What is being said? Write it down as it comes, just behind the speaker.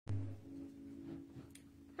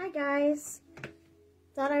guys.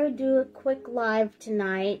 Thought I would do a quick live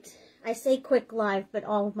tonight. I say quick live, but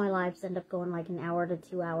all of my lives end up going like an hour to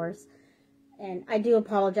 2 hours. And I do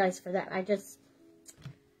apologize for that. I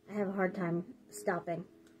have a hard time stopping.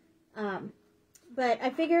 But I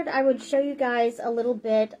figured I would show you guys a little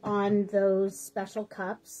bit on those special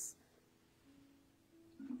cups.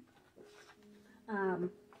 The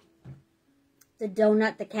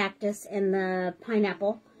donut, the cactus, and the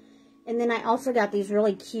pineapple. And then I also got these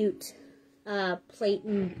really cute plate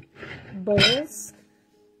and bowls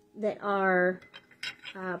that are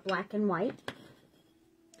black and white.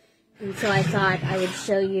 And so I thought I would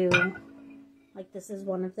show you, like this is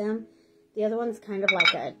one of them. The other one's kind of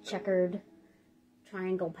like a checkered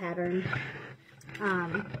triangle pattern.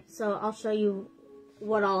 So I'll show you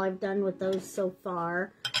what all I've done with those so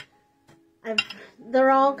far. They're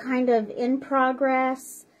all kind of in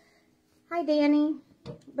progress. Hi, Danny.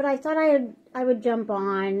 But I thought I would jump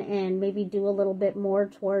on and maybe do a little bit more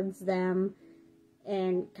towards them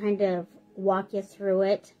and kind of walk you through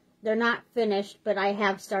it. They're not finished, but I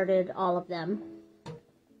have started all of them.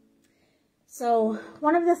 So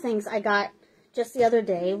one of the things I got just the other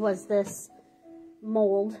day was this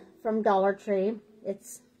mold from Dollar Tree.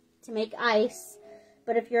 It's to make ice,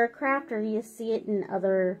 but if you're a crafter, you see it in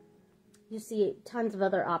you see tons of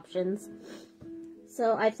other options.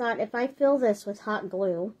 So I thought if I fill this with hot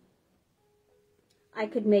glue, I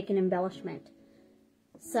could make an embellishment.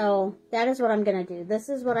 So that is what I'm going to do. This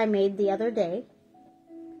is what I made the other day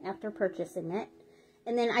after purchasing it.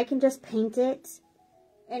 And then I can just paint it,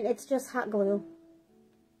 and it's just hot glue.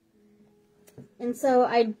 And so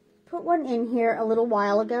I put one in here a little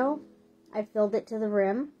while ago. I filled it to the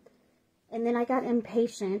rim. And then I got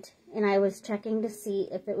impatient, and I was checking to see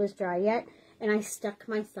if it was dry yet. And I stuck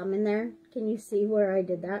my thumb in there. Can you see where I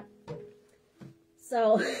did that?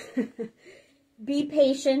 So, be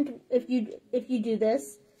patient if you do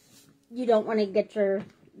this. You don't want to get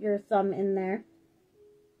your thumb in there.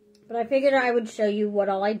 But I figured I would show you what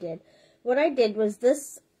all I did. What I did was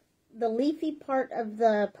the leafy part of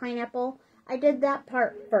the pineapple, I did that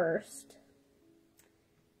part first.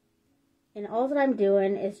 And all that I'm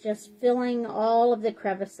doing is just filling all of the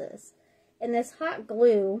crevices. And this hot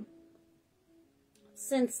glue,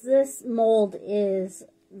 since this mold is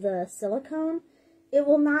the silicone, it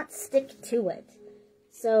will not stick to it.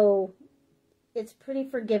 So it's pretty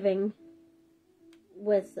forgiving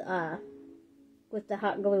with the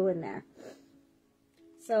hot glue in there.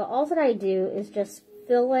 So all that I do is just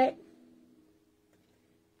fill it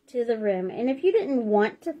to the rim. And if you didn't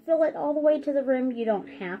want to fill it all the way to the rim, you don't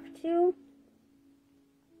have to.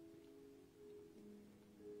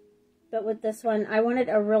 But with this one, I wanted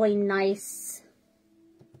a really nice,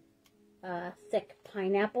 thick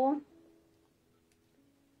pineapple.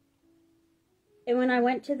 And when I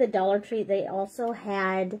went to the Dollar Tree, they also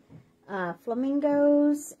had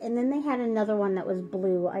flamingos. And then they had another one that was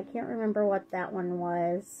blue. I can't remember what that one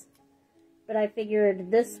was. But I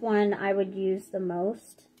figured this one I would use the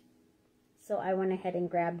most. So I went ahead and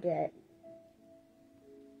grabbed it.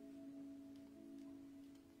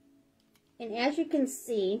 And as you can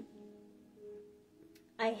see,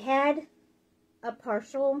 I had a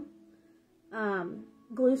partial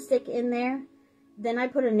glue stick in there. Then I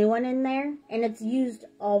put a new one in there, and it's used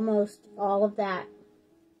almost all of that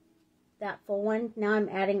full one. Now I'm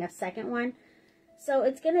adding a second one. So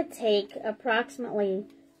it's going to take approximately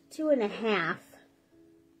 2.5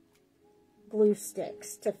 glue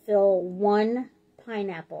sticks to fill one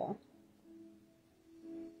pineapple.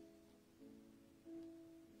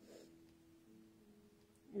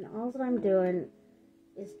 And all that I'm doing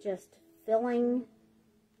is just filling.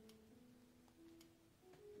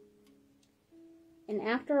 And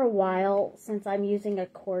after a while, since I'm using a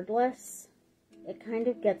cordless, it kind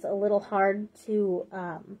of gets a little hard to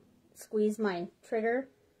squeeze my trigger.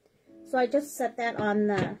 So I just set that on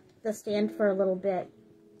the stand for a little bit.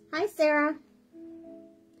 Hi, Sarah.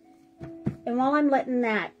 And while I'm letting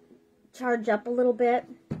that charge up a little bit,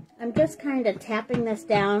 I'm just kind of tapping this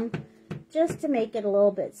down just to make it a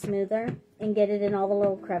little bit smoother and get it in all the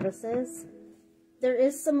little crevices. There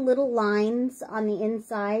is some little lines on the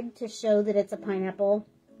inside to show that it's a pineapple,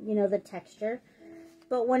 you know, the texture.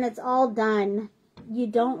 But when it's all done, you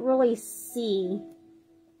don't really see.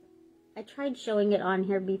 I tried showing it on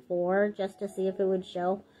here before just to see if it would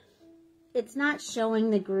show. It's not showing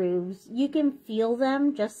the grooves. You can feel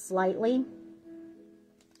them just slightly.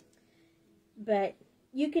 But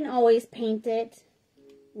you can always paint it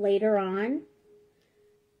later on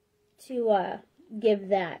to give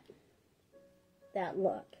that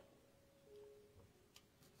look.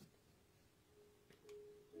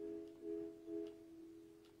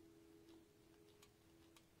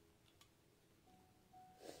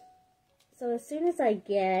 So as soon as I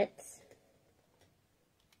get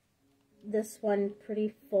this one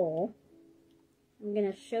pretty full, I'm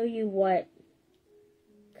going to show you what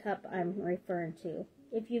cup I'm referring to.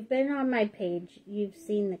 If you've been on my page, you've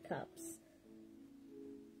seen the cups.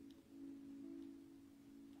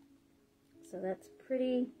 So that's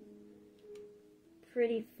pretty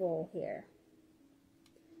full here.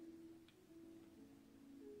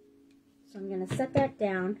 So I'm going to set that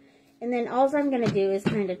down, and then all I'm going to do is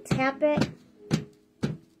kind of tap it.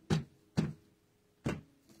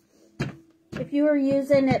 If you were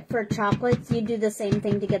using it for chocolates, you do the same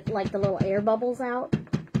thing to get like the little air bubbles out.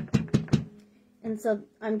 And so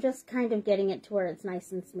I'm just kind of getting it to where it's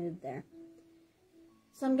nice and smooth there.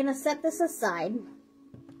 So I'm going to set this aside.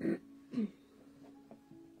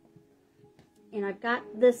 And I've got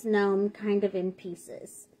this gnome kind of in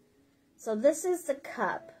pieces. So this is the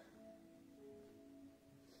cup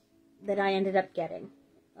that I ended up getting,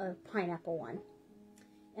 a pineapple one.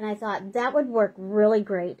 And I thought that would work really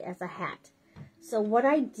great as a hat. So what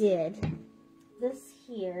I did, this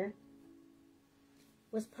here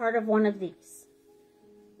was part of one of these.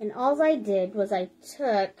 And all I did was I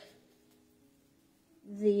took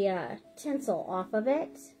the tinsel off of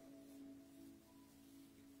it.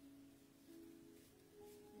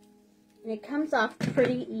 And it comes off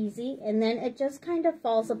pretty easy, and then it just kind of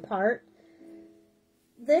falls apart.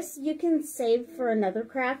 This you can save for another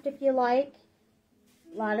craft if you like.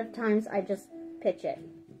 A lot of times I just pitch it.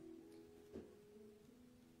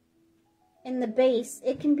 And the base,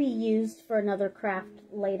 it can be used for another craft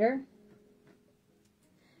later.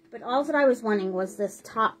 But all that I was wanting was this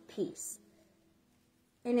top piece.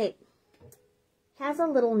 And it has a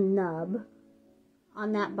little nub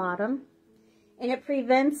on that bottom. And it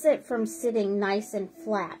prevents it from sitting nice and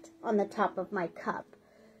flat on the top of my cup.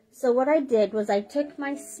 So what I did was I took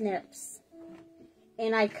my snips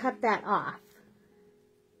and I cut that off.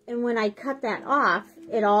 And when I cut that off,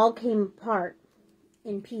 it all came apart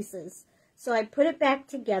in pieces. So I put it back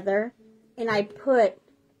together and I put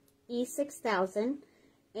E6000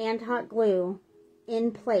 and hot glue in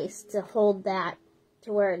place to hold that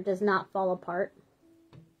to where it does not fall apart.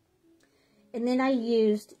 And then I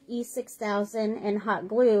used E6000 and hot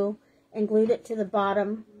glue and glued it to the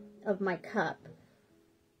bottom of my cup.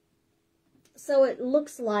 So it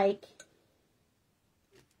looks like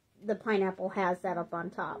the pineapple has that up on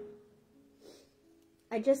top.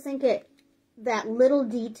 I just think that little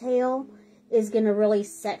detail is going to really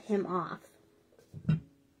set him off.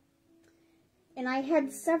 And I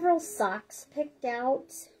had several socks picked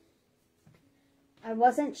out. I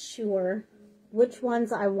wasn't sure which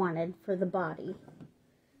ones I wanted for the body.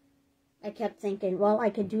 I kept thinking, well, I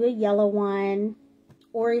could do a yellow one,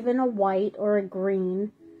 or even a white, or a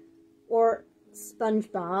green, or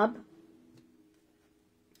SpongeBob.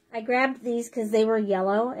 I grabbed these because they were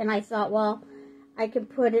yellow, and I thought, well, I could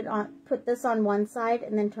put this on one side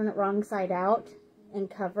and then turn it wrong side out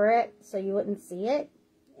and cover it so you wouldn't see it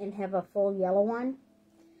and have a full yellow one.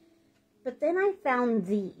 But then I found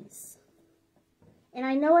these. And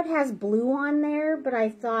I know it has blue on there, but I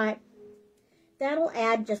thought that'll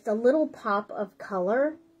add just a little pop of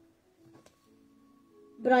color.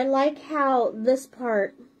 But I like how this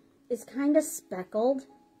part is kind of speckled.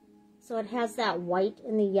 So it has that white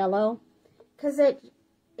and the yellow. Because it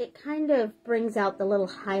kind of brings out the little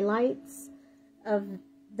highlights of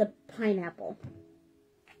the pineapple.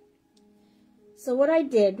 So what I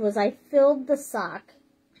did was I filled the sock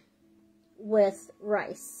with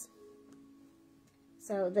rice.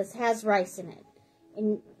 So this has rice in it.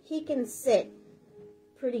 And he can sit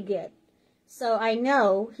pretty good. So I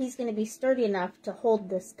know he's going to be sturdy enough to hold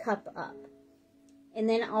this cup up. And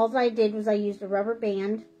then all I did was I used a rubber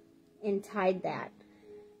band and tied that.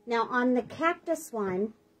 Now on the cactus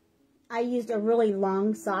one, I used a really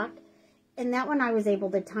long sock. And that one I was able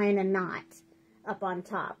to tie in a knot up on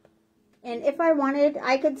top. And if I wanted,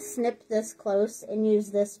 I could snip this close and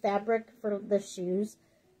use this fabric for the shoes.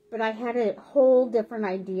 But I had a whole different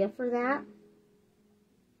idea for that.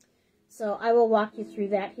 So I will walk you through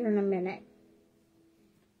that here in a minute.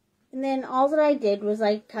 And then all that I did was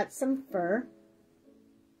I cut some fur.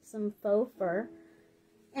 Some faux fur.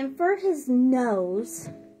 And for his nose,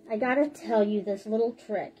 I gotta tell you this little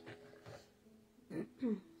trick.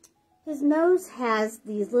 His nose has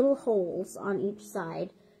these little holes on each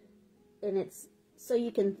side. And it's so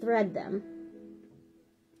you can thread them.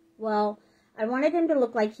 Well, I wanted him to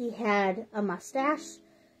look like he had a mustache,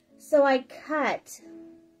 so I cut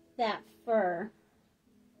that fur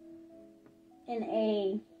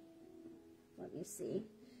in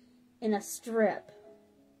in a strip.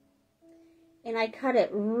 And I cut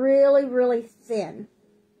it really, really thin.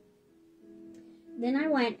 Then I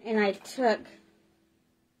went and I took,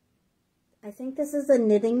 I think this is a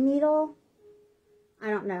knitting needle.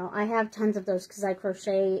 I don't know. I have tons of those because I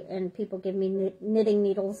crochet and people give me knitting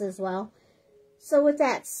needles as well. So with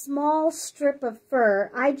that small strip of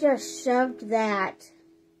fur, I just shoved that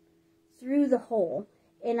through the hole.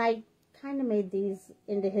 And I kind of made these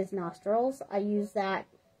into his nostrils. I used that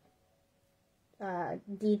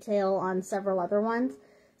detail on several other ones.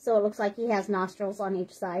 So it looks like he has nostrils on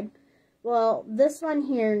each side. Well, this one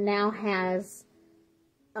here now has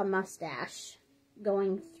a mustache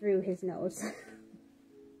going through his nose.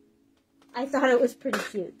 I thought it was pretty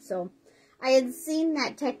cute. So I had seen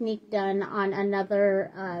that technique done on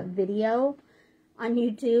another video on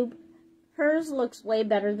YouTube. Hers looks way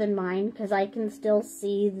better than mine because I can still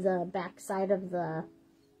see the backside of the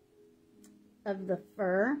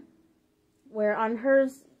fur, where on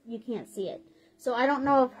hers you can't see it. So I don't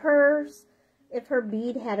know if her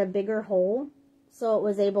bead had a bigger hole, so it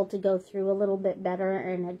was able to go through a little bit better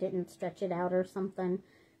and it didn't stretch it out or something.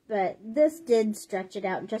 But this did stretch it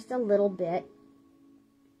out just a little bit.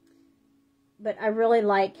 But I really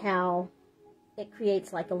like how it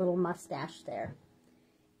creates like a little mustache there.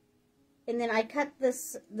 And then I cut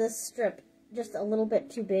this strip just a little bit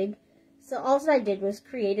too big. So all I did was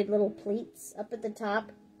created little pleats up at the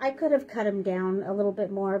top. I could have cut him down a little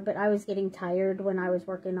bit more, but I was getting tired when I was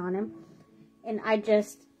working on him. And I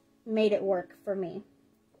just made it work for me.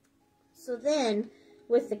 So then,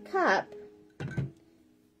 with the cup,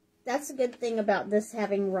 that's a good thing about this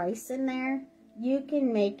having rice in there. You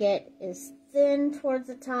can make it as thin towards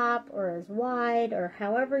the top or as wide or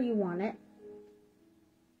however you want it.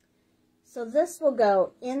 So this will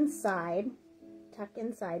go inside, tuck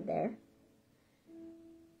inside there.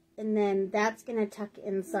 And then that's going to tuck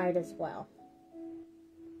inside as well.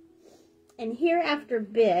 And here after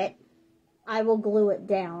bit, I will glue it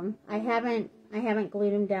down. I haven't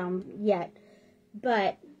glued him down yet,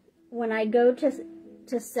 but when I go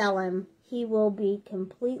to sell him, he will be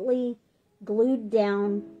completely glued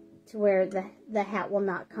down to where the hat will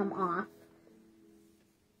not come off.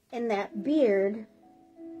 And that beard,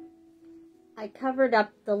 I covered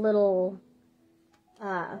up the little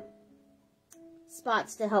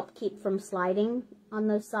spots to help keep from sliding on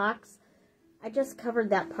those socks. I just covered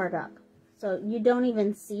that part up, so you don't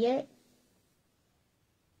even see it.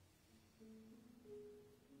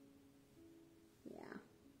 Yeah,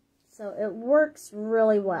 so it works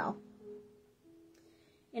really well.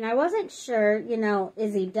 And I wasn't sure, you know,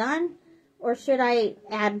 is he done or should I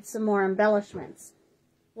add some more embellishments?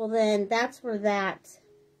 Well, then that's where that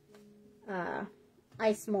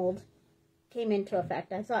ice mold came into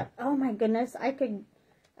effect. I thought, oh my goodness, I could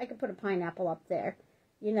put a pineapple up there,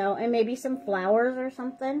 you know, and maybe some flowers or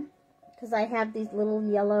something, because I have these little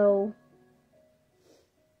yellow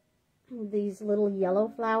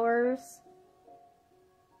flowers.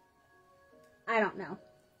 I don't know,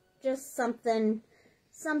 just something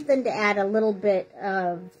to add a little bit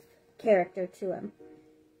of character to him.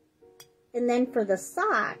 And then for the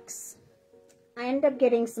socks, I ended up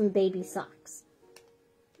getting some baby socks.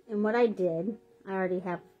 And what I did, I already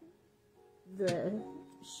have the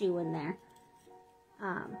shoe in there.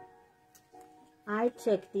 I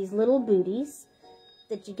took these little booties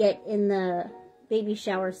that you get in the baby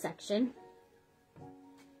shower section.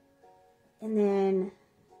 And then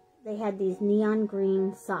they had these neon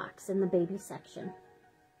green socks in the baby section.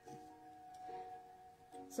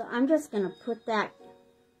 So I'm just going to put that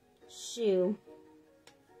shoe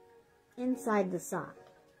inside the sock.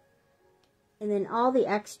 And then all the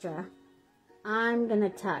extra, I'm going to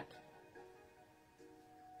tuck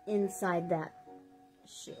inside that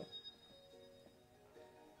shoe.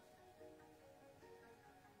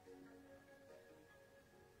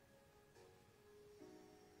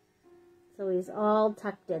 So he's all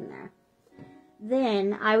tucked in there.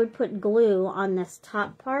 Then I would put glue on this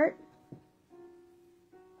top part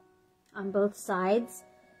on both sides.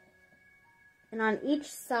 And on each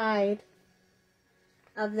side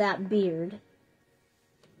of that beard,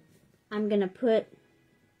 I'm going to put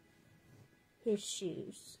his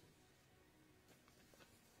shoes.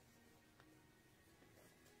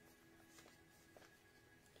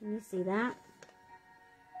 Can you see that?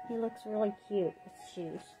 He looks really cute with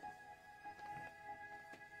shoes.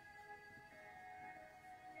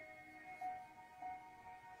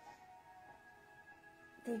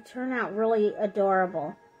 They turn out really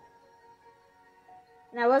adorable.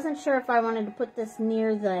 And I wasn't sure if I wanted to put this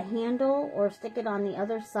near the handle or stick it on the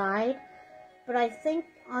other side. But I think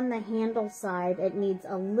on the handle side it needs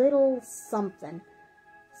a little something.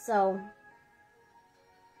 So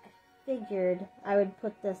I figured I would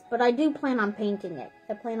put this. But I do plan on painting it.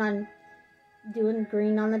 I plan on doing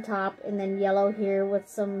green on the top and then yellow here with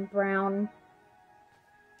some brown.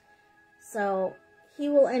 So he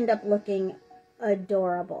will end up looking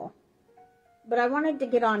adorable. But I wanted to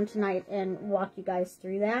get on tonight and walk you guys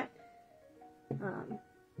through that.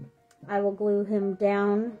 I will glue him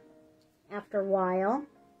down after a while.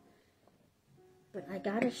 But I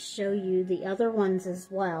gotta show you the other ones as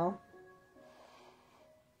well.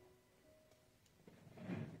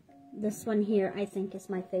 This one here, I think, is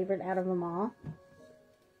my favorite out of them all.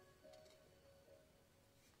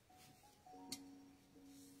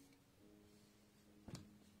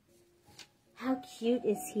 How cute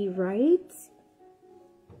is he, right?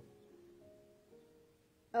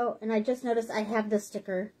 Oh, and I just noticed I have the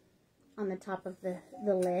sticker on the top of the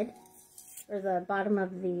lid, or the bottom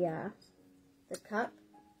of the cup.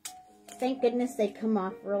 Thank goodness they come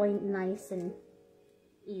off really nice and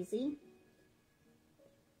easy.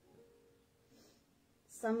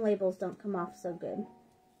 Some labels don't come off so good.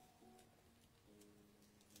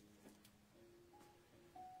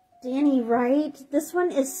 Danny, right? This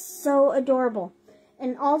one is so adorable.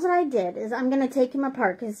 And all that I did is I'm going to take him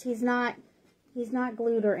apart because he's not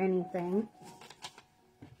glued or anything.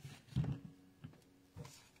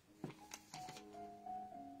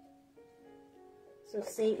 So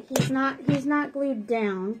see, he's not glued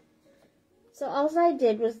down. So all I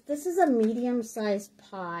did was, this is a medium-sized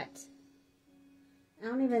pot. I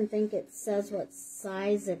don't even think it says what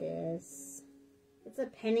size it is. It's a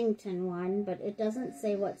Pennington one, but it doesn't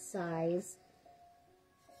say what size.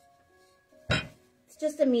 It's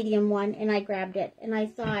just a medium one, and I grabbed it. And I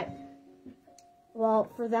thought, well,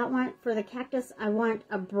 for that one, for the cactus, I want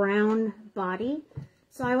a brown body.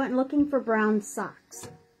 So I went looking for brown socks.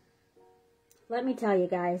 Let me tell you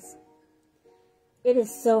guys, it is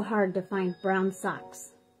so hard to find brown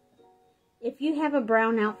socks. If you have a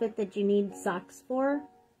brown outfit that you need socks for,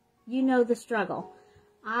 you know the struggle.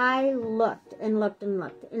 I looked and looked and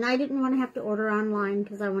looked, and I didn't want to have to order online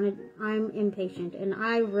because I'm impatient, and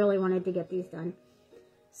I really wanted to get these done.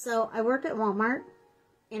 So I work at Walmart,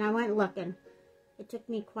 and I went looking. It took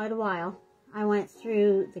me quite a while. I went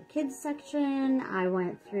through the kids section, I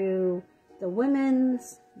went through the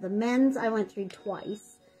women's, the men's, I went through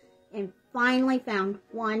twice, and finally found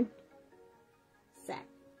one set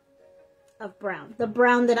of brown. The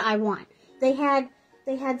brown that I want. They had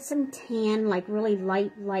some tan, like really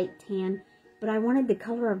light tan, but I wanted the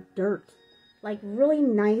color of dirt. Like really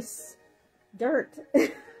nice dirt.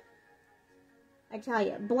 I tell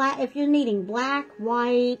you, black, if you're needing black,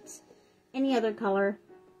 white, any other color,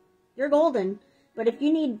 you're golden. But if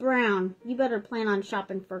you need brown, you better plan on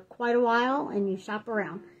shopping for quite a while, and you shop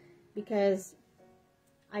around, because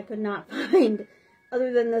I could not find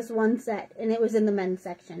other than this one set, and it was in the men's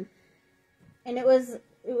section. And it was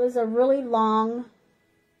a really long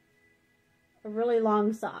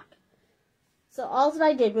sock. So all that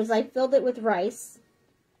I did was I filled it with rice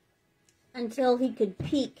until he could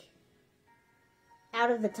peek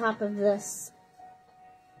out of the top of this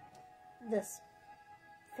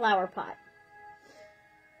flower pot.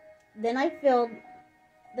 Then I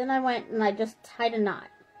went and I just tied a knot.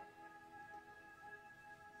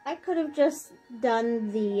 I could have just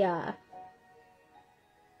done the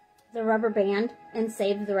rubber band and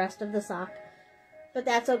saved the rest of the sock, but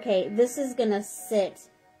that's okay. This is gonna sit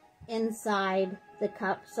inside the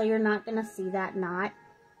cup, so you're not gonna see that knot.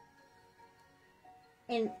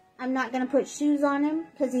 And I'm not gonna put shoes on him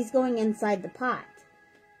because he's going inside the pot.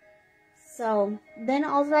 So then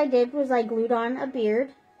all that I did was I glued on a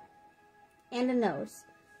beard and a nose.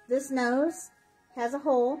 This nose has a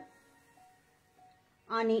hole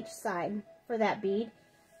on each side for that bead,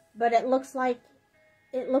 but it looks like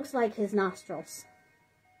his nostrils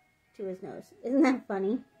to his nose. Isn't that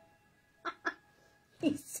funny?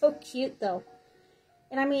 He's so cute though.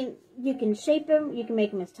 And I mean, you can shape him, you can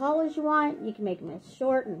make him as tall as you want, you can make him as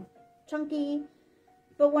short and chunky.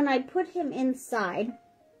 But when I put him inside,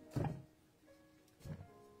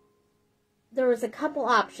 there was a couple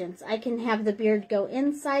options. I can have the beard go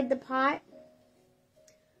inside the pot,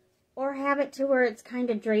 or have it to where it's kind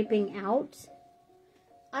of draping out.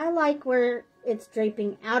 I like where it's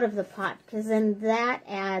draping out of the pot, because then that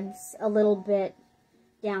adds a little bit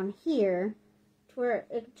down here to where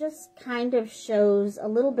it just kind of shows a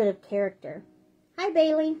little bit of character. Hi,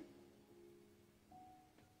 Bailey.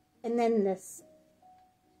 And then this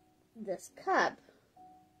cup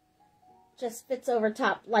just fits over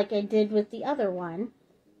top like I did with the other one.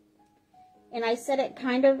 And I set it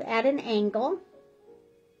kind of at an angle.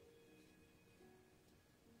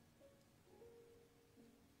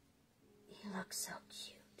 He looks so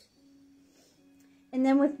cute. And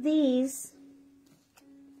then with these,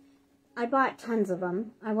 I bought tons of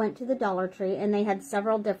them. I went to the Dollar Tree, and they had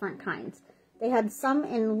several different kinds. They had some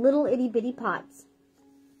in little itty-bitty pots.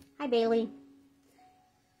 Hi, Bailey.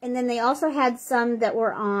 And then they also had some that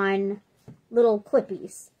were on little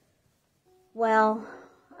clippies. Well,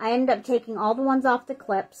 I ended up taking all the ones off the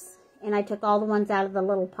clips, and I took all the ones out of the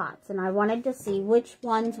little pots. And I wanted to see which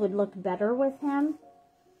ones would look better with him.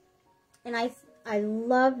 And I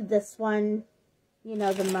loved this one, you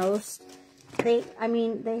know, the most. They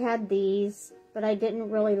had these, but I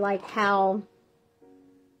didn't really like how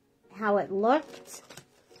it looked.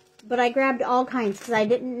 But I grabbed all kinds because I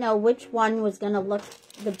didn't know which one was going to look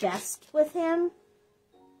the best with him.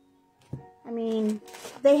 I mean,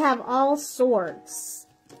 they have all sorts.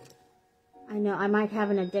 I know, I might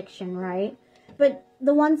have an addiction, right? But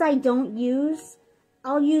the ones I don't use,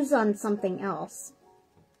 I'll use on something else.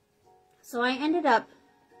 So I ended up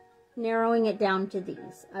narrowing it down to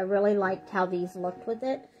these. I really liked how these looked with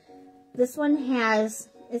it. This one has,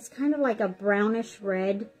 it's kind of like a brownish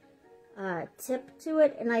red tip to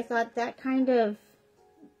it, and I thought that kind of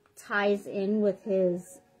ties in with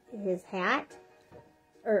his hat,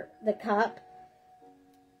 or the cup.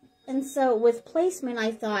 And so with placement,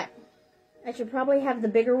 I thought I should probably have the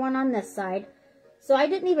bigger one on this side. So I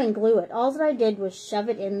didn't even glue it. All that I did was shove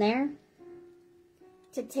it in there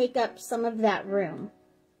to take up some of that room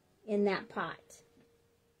in that pot.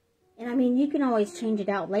 And I mean, you can always change it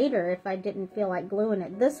out later if I didn't feel like gluing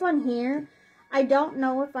it. This one here, I don't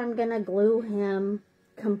know if I'm going to glue him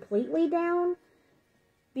completely down,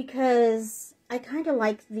 because I kind of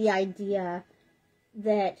like the idea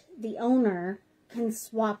that the owner can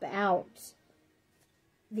swap out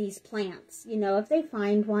these plants. You know, if they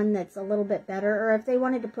find one that's a little bit better, or if they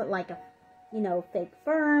wanted to put like a, you know, fake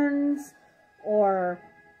ferns, or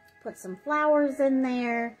put some flowers in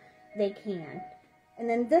there, they can. And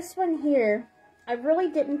then this one here, I really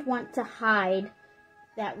didn't want to hide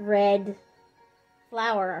that red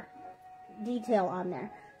flower detail on there.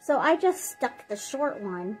 So I just stuck the short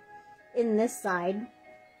one in this side.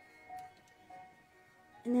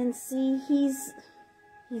 And then see, he's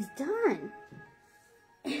done.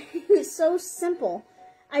 It's so simple.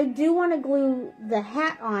 I do want to glue the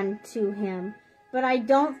hat on to him, but I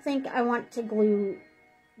don't think I want to glue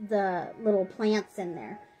the little plants in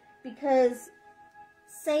there. Because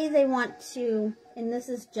say they want to, and this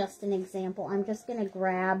is just an example, I'm just going to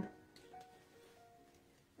grab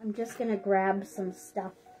some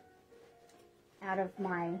stuff out of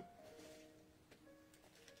my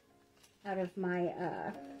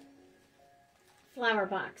flower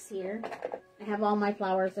box here. I have all my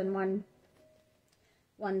flowers in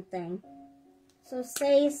one thing. So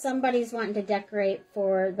say somebody's wanting to decorate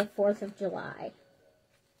for the 4th of July.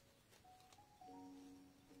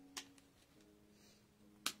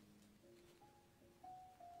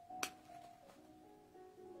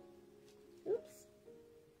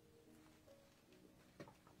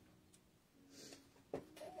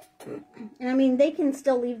 And I mean, they can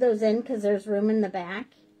still leave those in because there's room in the back.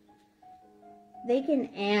 They can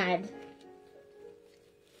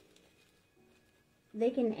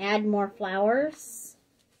add more flowers.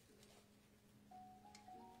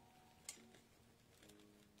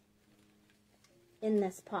 In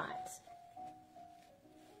this pot.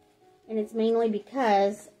 And it's mainly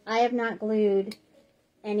because I have not glued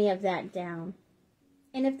any of that down.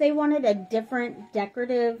 And if they wanted a different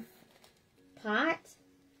decorative pot,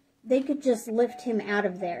 they could just lift him out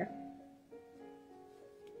of there.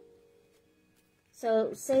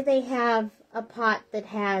 So say they have a pot that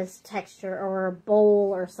has texture, or a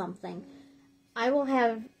bowl or something. I will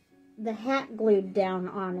have the hat glued down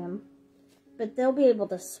on him, but they'll be able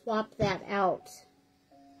to swap that out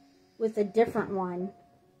with a different one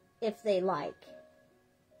if they like.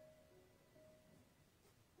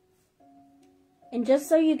 And just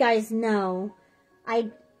so you guys know,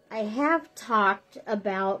 I have talked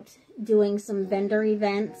about doing some vendor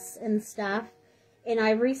events and stuff. And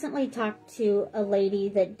I recently talked to a lady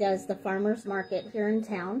that does the farmer's market here in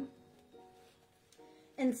town.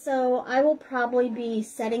 And so I will probably be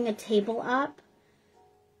setting a table up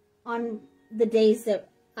on the days that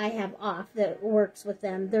I have off that works with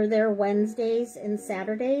them. They're there Wednesdays and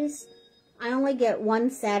Saturdays. I only get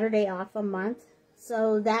one Saturday off a month.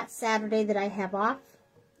 So that Saturday that I have off,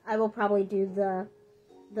 I will probably do the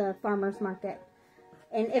farmer's market.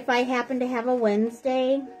 And if I happen to have a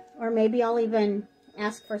Wednesday, or maybe I'll even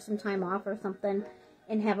ask for some time off or something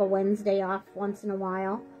and have a Wednesday off once in a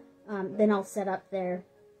while, then I'll set up there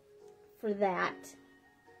for that.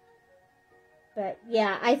 But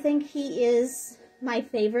yeah, I think he is my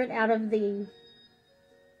favorite out of the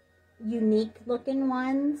unique looking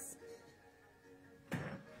ones.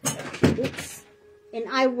 Oops. And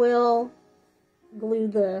I will glue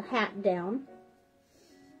the hat down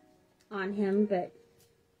on him, but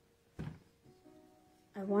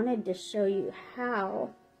I wanted to show you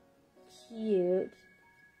how cute.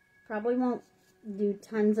 Probably won't do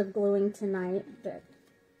tons of gluing tonight, but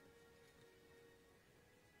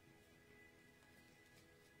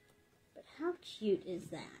how cute is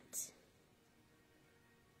that?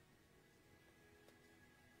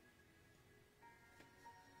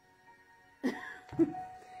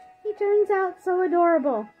 He turns out so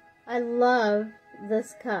adorable. I love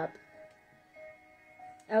this cup.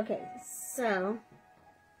 Okay, so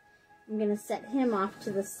I'm going to set him off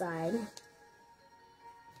to the side.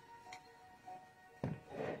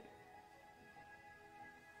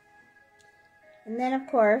 And then, of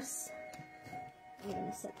course, I'm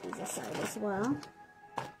going to set these aside as well.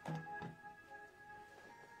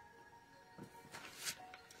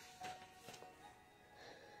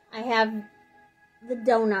 I have the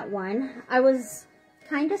donut one. I was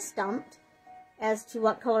kind of stumped as to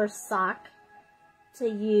what color sock to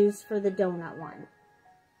use for the donut one,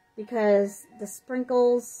 because the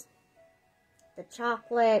sprinkles, the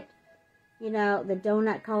chocolate, you know, the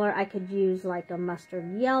donut color, I could use like a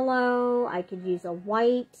mustard yellow, I could use a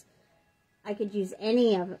white, I could use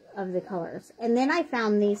any of the colors. And then I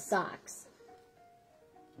found these socks.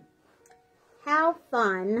 How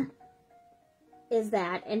fun is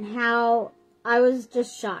that? And how I was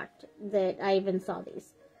just shocked that I even saw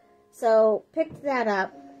these. So picked that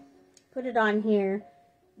up, put it on here.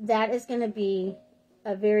 That is going to be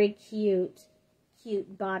a very cute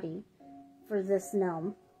body for this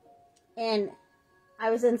gnome. And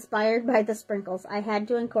I was inspired by the sprinkles. I had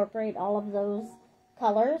to incorporate all of those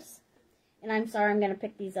colors. And I'm sorry, I'm going to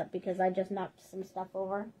pick these up because I just knocked some stuff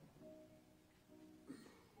over.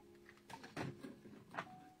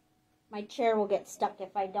 My chair will get stuck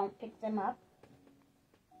if I don't pick them up.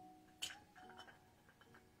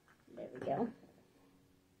 There we go.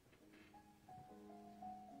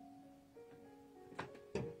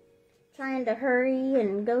 Trying to hurry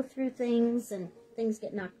and go through things, and things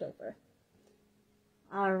get knocked over.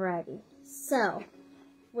 Alrighty. So,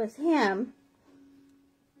 with him,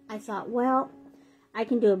 I thought, well, I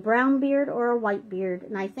can do a brown beard or a white beard,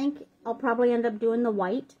 and I think I'll probably end up doing the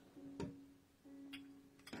white.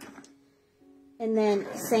 And then,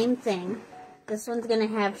 same thing. This one's going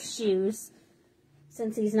to have shoes,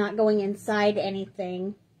 since he's not going inside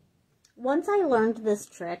anything. Once I learned this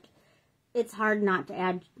trick, it's hard not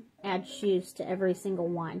to add shoes to every single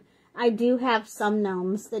one. I do have some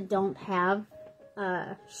gnomes that don't have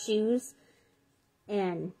shoes,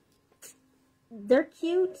 and they're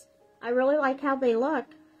cute. I really like how they look,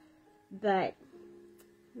 but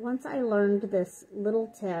once I learned this little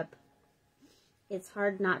tip, it's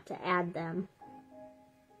hard not to add them.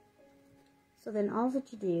 So then all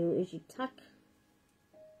that you do is you tuck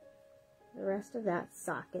the rest of that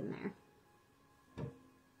sock in there.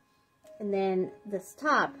 And then this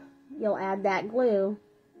top, you'll add that glue,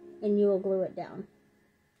 and you will glue it down.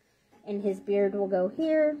 And his beard will go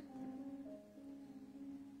here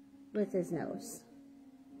with his nose.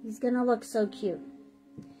 He's gonna look so cute.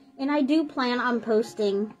 And I do plan on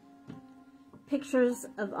posting pictures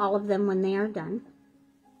of all of them when they are done.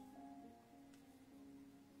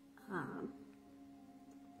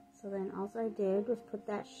 So then all I did was put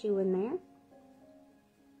that shoe in there.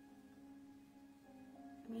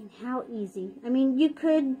 I mean, how easy. I mean, you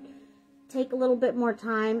could take a little bit more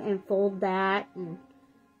time and fold that,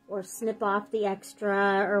 or snip off the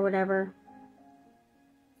extra or whatever.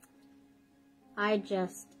 I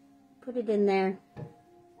just put it in there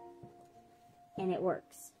and it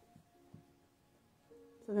works.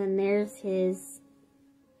 So then there's his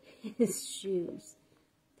shoes.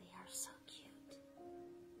 They are so cute.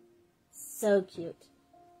 So cute.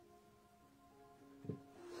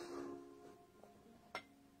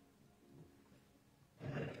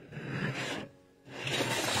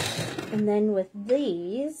 And then with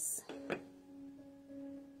these,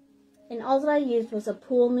 and all that I used was a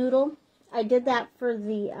pool noodle. I did that for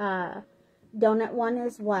the donut one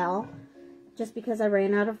as well, just because I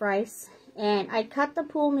ran out of rice. And I cut the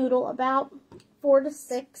pool noodle about 4 to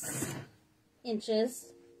 6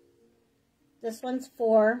 inches. This one's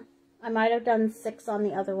 4. I might have done 6 on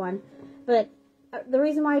the other one. But the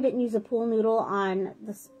reason why I didn't use a pool noodle on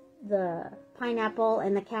the pineapple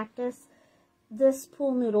and the cactus, this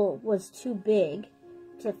pool noodle was too big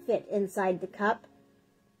to fit inside the cup.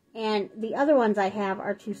 And the other ones I have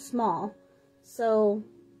are too small. So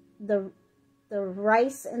the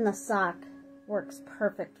rice in the sock works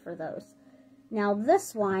perfect for those. Now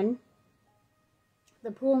this one,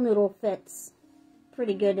 the pool noodle fits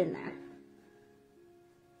pretty good in there.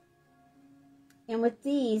 And with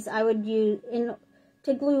these, I would use,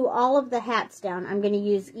 to glue all of the hats down, I'm going to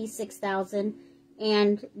use E6000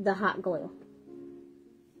 and the hot glue.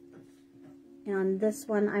 And on this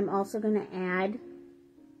one, I'm also going to add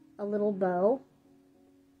a little bow.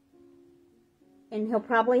 And he'll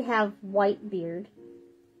probably have white beard.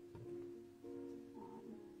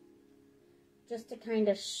 Just to kind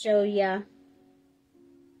of show you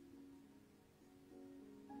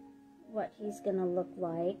what he's going to look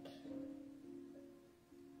like.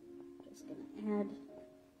 Just going to add.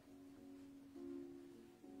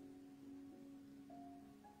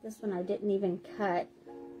 This one I didn't even cut.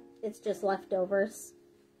 It's just leftovers.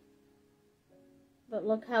 But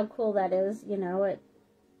look how cool that is. You know, it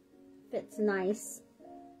fits nice.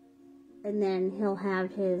 And then he'll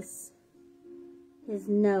have his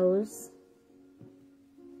nose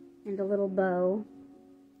and a little bow.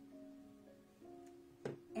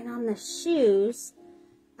 And on the shoes,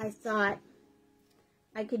 I thought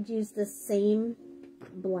I could use the same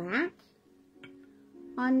black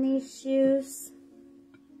on these shoes.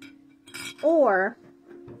 Or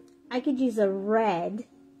I could use a red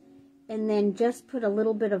and then just put a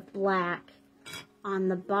little bit of black on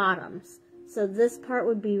the bottoms. So this part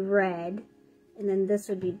would be red and then this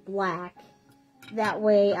would be black. That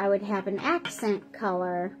way I would have an accent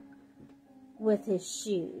color with his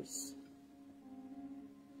shoes.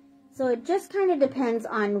 So it just kind of depends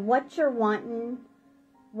on what you're wanting,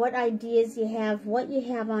 what ideas you have, what you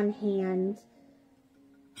have on hand.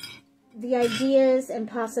 The ideas and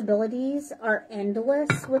possibilities are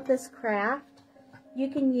endless with this craft. You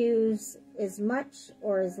can use as much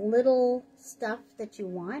or as little stuff that you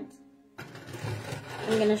want.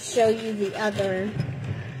 I'm going to show you the other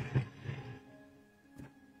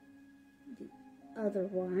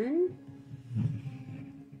one.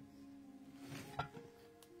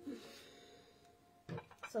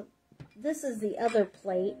 So this is the other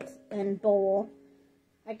plate and bowl.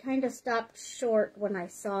 I kind of stopped short when I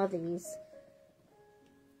saw these.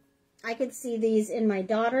 I could see these in my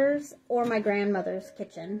daughter's or my grandmother's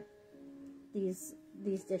kitchen. These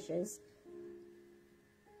dishes.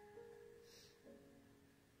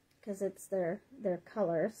 Because it's their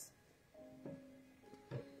colors.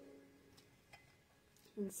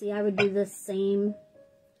 And see, I would do the same.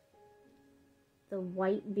 The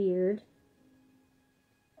white beard.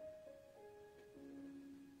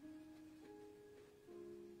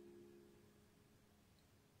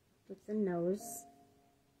 With the nose.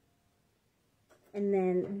 And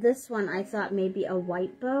then this one I thought maybe a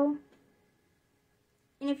white bow.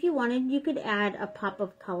 And if you wanted, you could add a pop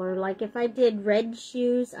of color. Like if I did red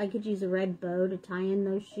shoes, I could use a red bow to tie in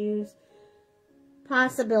those shoes.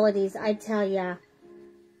 Possibilities, I tell ya.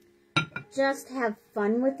 Just have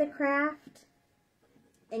fun with the craft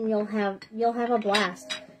and you'll have a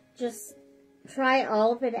blast. Just try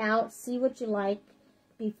all of it out, see what you like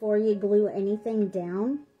before you glue anything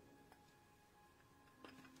down.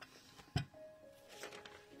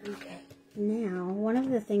 Okay, now, one of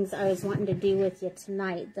the things I was wanting to do with you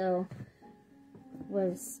tonight, though,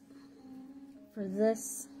 was for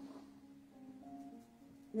this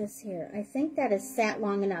here. I think that is sat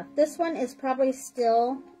long enough. This one is probably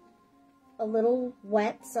still a little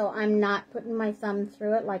wet, so I'm not putting my thumb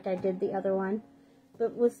through it like I did the other one.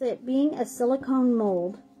 But with it being a silicone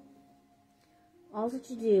mold, all that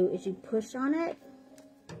you do is you push on it,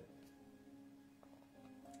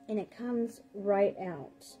 and it comes right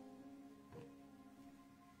out.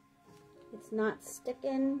 It's not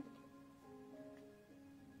sticking.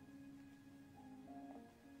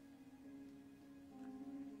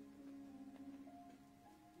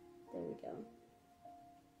 There we go.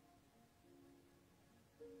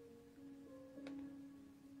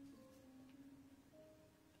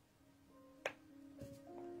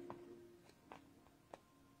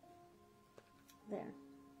 There.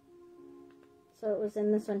 So it was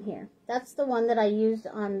in this one here. That's the one that I used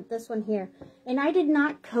on this one here. And I did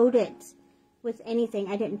not coat it with anything.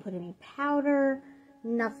 I didn't put any powder,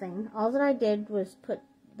 nothing. All that I did was put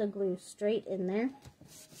the glue straight in there.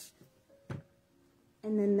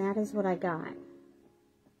 And then that is what I got.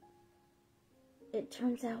 It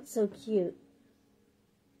turns out so cute.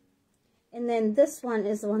 And then this one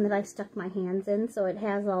is the one that I stuck my hands in, so it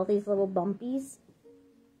has all these little bumpies.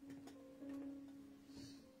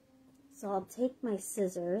 So I'll take my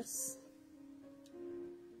scissors,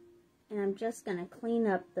 and I'm just going to clean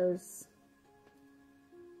up those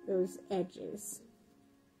edges.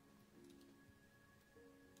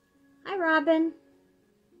 Hi, Robin.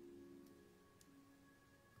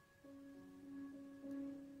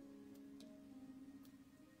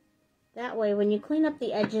 That way, when you clean up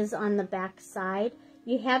the edges on the back side,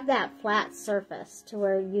 you have that flat surface to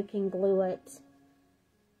where you can glue it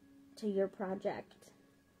to your project.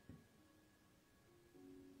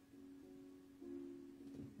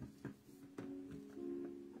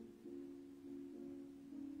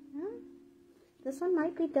 This one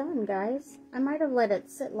might be done, guys. I might have let it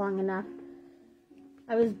sit long enough.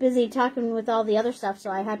 I was busy talking with all the other stuff, so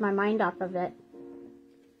I had my mind off of it.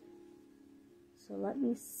 So let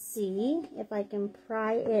me see if I can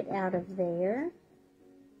pry it out of there.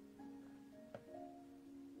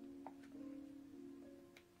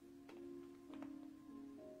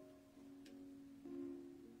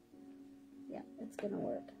 Yeah, it's gonna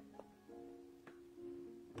work.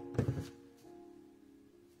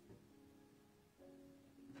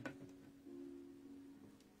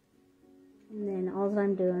 And then all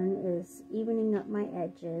I'm doing is evening up my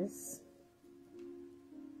edges.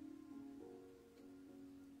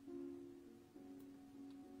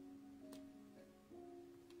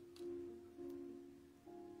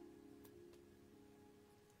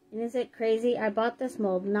 And is it crazy? I bought this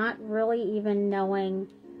mold not really even knowing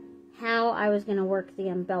how I was going to work the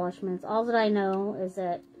embellishments. All that I know is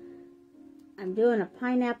that I'm doing a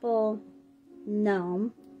pineapple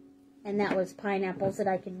gnome. And that was pineapples that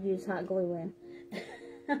I could use hot glue in.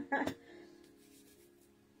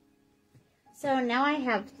 So now I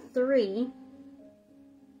have three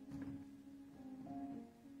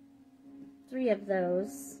of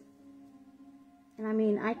those. And I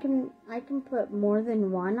mean, I can put more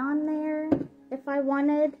than one on there if I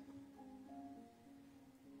wanted.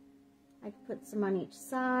 I could put some on each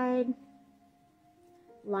side.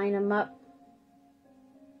 Line them up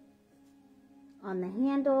on the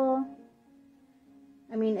handle.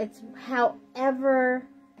 I mean, it's however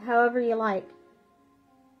you like.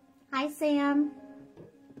 Hi, Sam.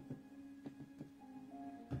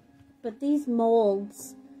 But these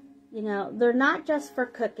molds, you know, they're not just for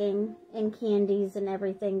cooking and candies and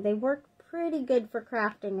everything. They work pretty good for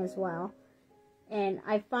crafting as well. And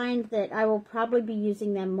I find that I will probably be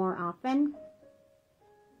using them more often.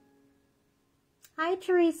 Hi,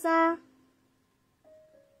 Teresa.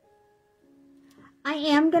 I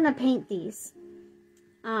am going to paint these.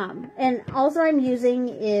 And all I'm using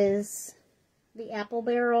is the apple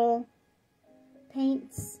barrel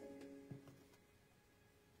paints.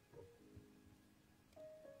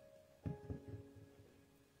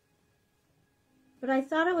 But I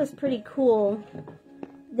thought it was pretty cool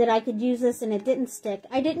that I could use this and it didn't stick.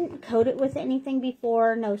 I didn't coat it with anything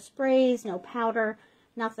before. No sprays, no powder,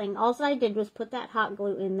 nothing. All I did was put that hot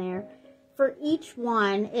glue in there. For each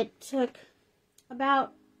one, it took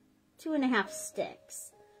about 2.5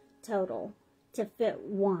 sticks total to fit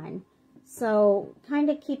one. So kind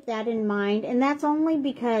of keep that in mind. And that's only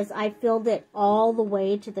because I filled it all the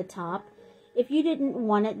way to the top. If you didn't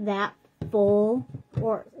want it that full,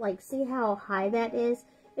 or like see how high that is,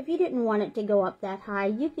 if you didn't want it to go up that high,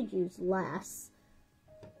 you could use less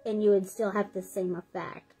and you would still have the same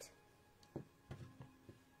effect.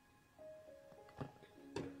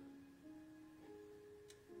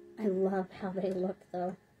 I love how they look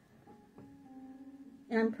though.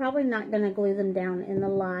 And I'm probably not going to glue them down in the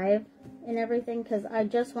live and everything because I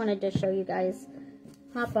just wanted to show you guys.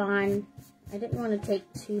 Hop on. I didn't want to take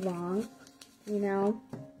too long, you know.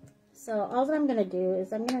 So all that I'm going to do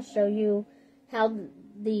is I'm going to show you how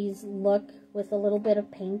these look with a little bit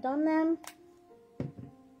of paint on them.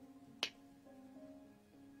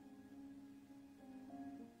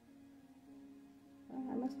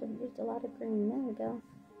 Oh, I must have used a lot of green. There we go.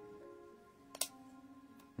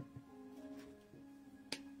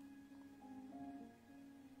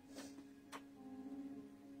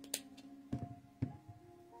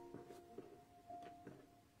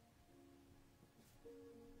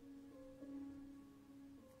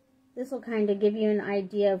 This will kind of give you an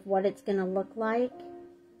idea of what it's going to look like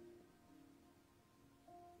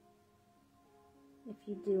if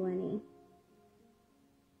you do any.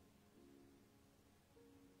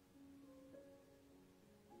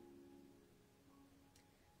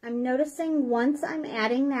 I'm noticing once I'm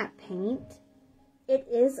adding that paint, it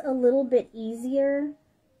is a little bit easier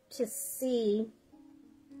to see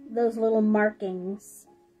those little markings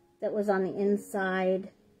that was on the inside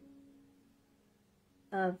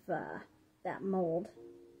of that mold.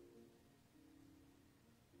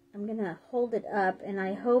 I'm gonna hold it up and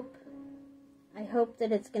I hope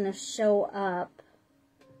that it's gonna show up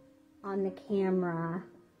on the camera.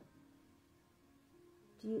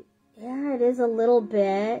 Yeah, it is a little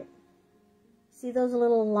bit. See those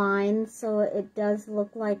little lines? So it does look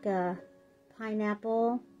like a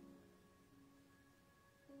pineapple.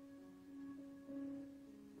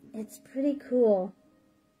 It's pretty cool.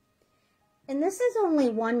 And this is only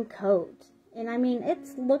one coat. And I mean,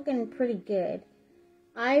 it's looking pretty good.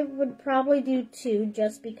 I would probably do 2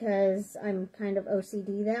 just because I'm kind of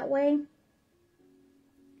OCD that way.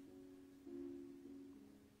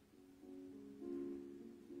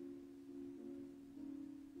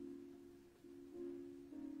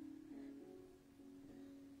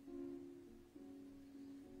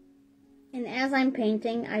 And as I'm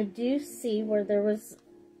painting, I do see where there was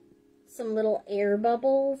some little air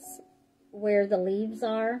bubbles where the leaves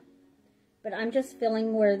are. But I'm just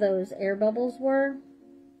filling where those air bubbles were.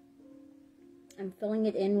 I'm filling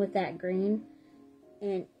it in with that green.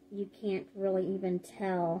 And you can't really even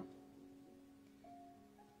tell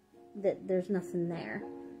that there's nothing there.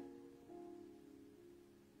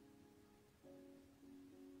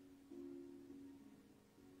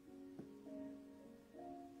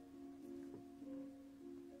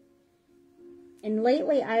 And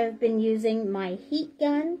lately I've been using my heat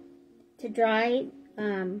gun to dry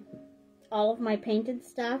all of my painted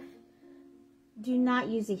stuff. Do not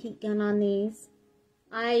use a heat gun on these.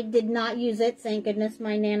 I did not use it. Thank goodness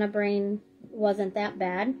my Nana brain wasn't that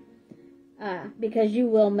bad. Because you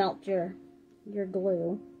will melt your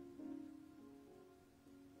glue.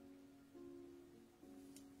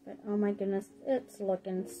 But oh my goodness, it's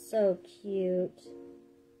looking so cute.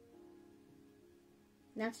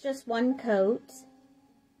 That's just one coat.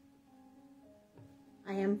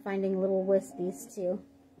 I am finding little wispies too.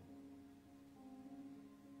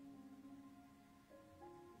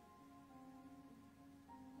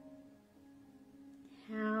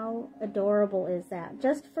 How adorable is that?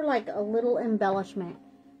 Just for like a little embellishment.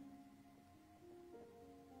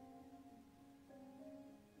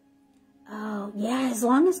 Oh, yeah, as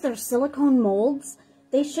long as they're silicone molds,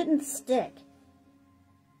 they shouldn't stick.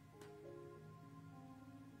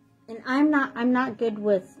 And I'm not good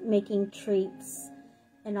with making treats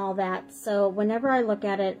and all that. So whenever I look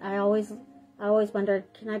at it, I always wonder,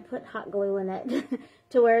 can I put hot glue in it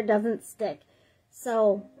to where it doesn't stick?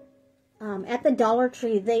 So at the Dollar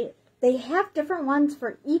Tree, they have different ones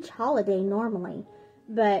for each holiday normally.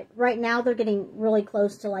 But right now they're getting really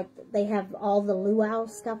close to, like, they have all the luau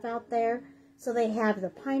stuff out there. So they have the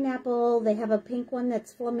pineapple, they have a pink one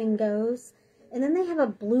that's flamingos. And then they have a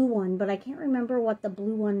blue one, but I can't remember what the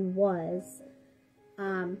blue one was.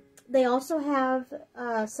 They also have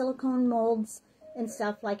silicone molds and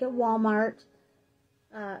stuff like at Walmart.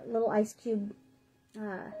 Little ice cube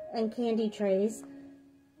and candy trays.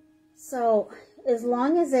 So as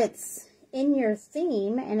long as it's in your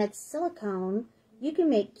theme and it's silicone, you can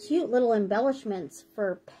make cute little embellishments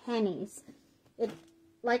for pennies.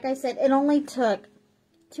 Like I said, it only took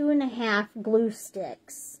 2.5 glue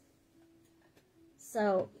sticks.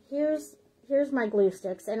 So here's my glue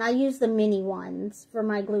sticks, and I use the mini ones for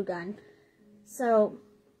my glue gun. So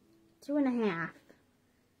 2.5,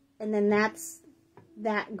 and then that's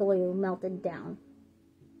that glue melted down.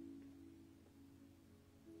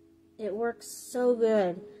 It works so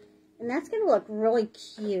good, and that's gonna look really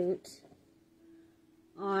cute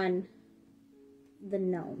on the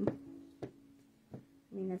gnome. I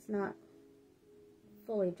mean, it's not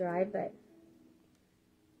fully dry, but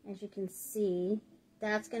as you can see,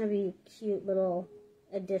 that's going to be a cute little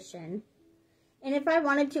addition. And if I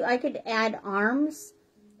wanted to, I could add arms,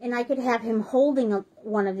 and I could have him holding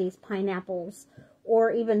one of these pineapples, or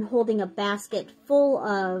even holding a basket full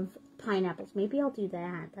of pineapples. Maybe I'll do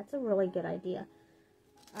that. That's a really good idea.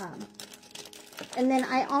 And then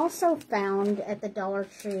I also found at the Dollar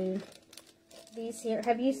Tree these here.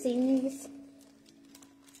 Have you seen these?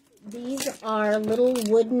 These are little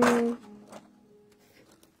wooden...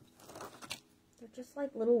 just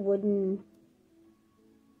like little wooden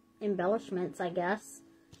embellishments, I guess.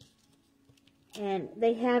 And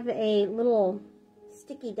they have a little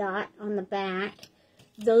sticky dot on the back.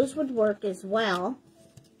 Those would work as well.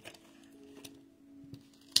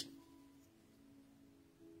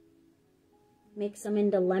 Make some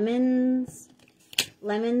into lemons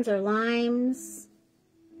or limes.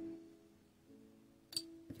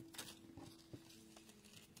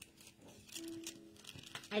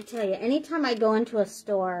 I tell you, anytime I go into a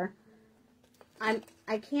store, I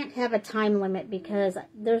can't have a time limit because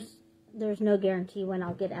there's no guarantee when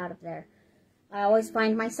I'll get out of there. I always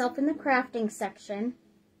find myself in the crafting section,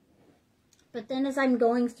 but then as I'm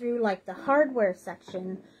going through like the hardware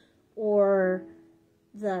section or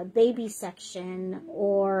the baby section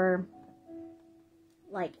or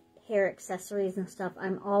like hair accessories and stuff,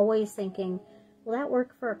 I'm always thinking, will that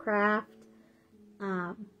work for a craft?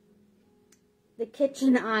 The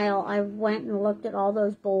kitchen aisle, I went and looked at all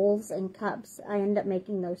those bowls and cups. I ended up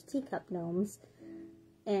making those teacup gnomes.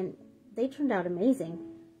 and they turned out amazing.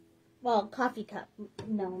 Well, coffee cup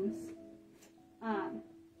gnomes.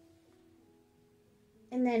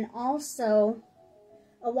 And then also,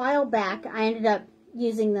 a while back, I ended up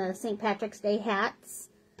using the St. Patrick's Day hats.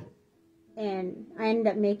 And I ended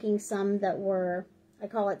up making some that were, I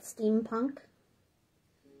call it steampunk.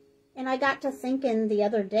 And I got to thinking the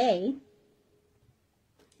other day,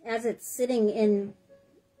 as it's sitting in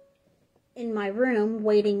my room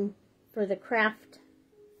waiting for the craft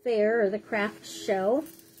fair or the craft show,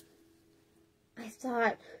 I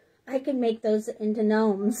thought I could make those into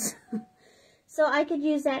gnomes. So I could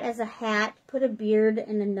use that as a hat, put a beard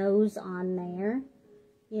and a nose on there,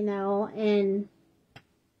 you know, and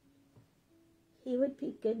he would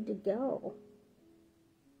be good to go.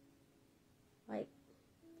 Like,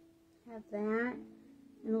 have that,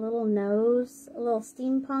 and a little nose, a little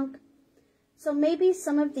steampunk. So maybe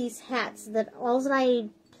some of these hats that all that I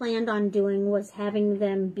planned on doing was having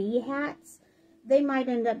them be hats, they might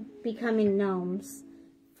end up becoming gnomes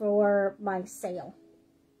for my sale.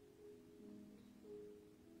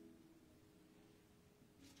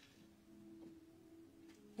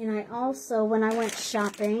 And I also, when I went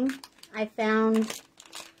shopping, I found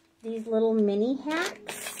these little mini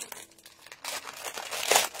hats.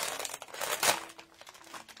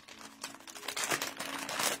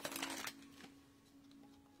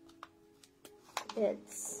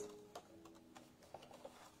 It's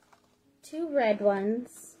 2 red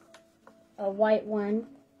ones, a white one,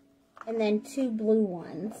 and then 2 blue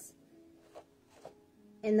ones.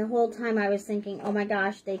 And the whole time I was thinking, oh my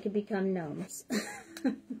gosh, they could become gnomes.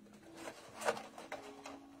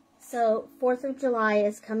 So, 4th of July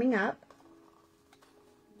is coming up.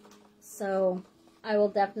 So, I will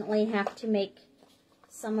definitely have to make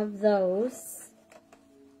some of those.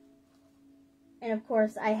 And of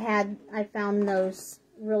course, I found those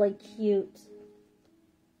really cute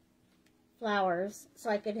flowers. So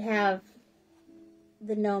I could have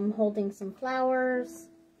the gnome holding some flowers.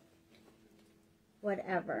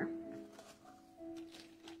 Whatever.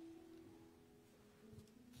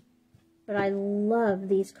 But I love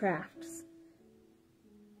these crafts.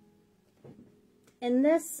 And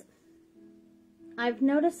this, I've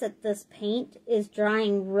noticed that this paint is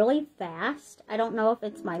drying really fast. I don't know if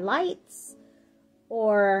it's my lights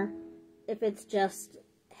or if it's just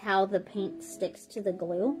how the paint sticks to the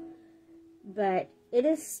glue. But it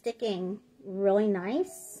is sticking really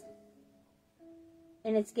nice.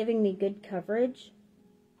 And it's giving me good coverage.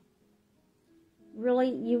 Really,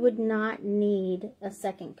 you would not need a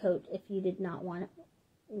second coat if you did not want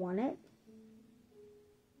it.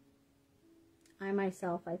 I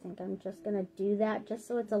myself, I think I'm just going to do that just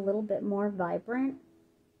so it's a little bit more vibrant.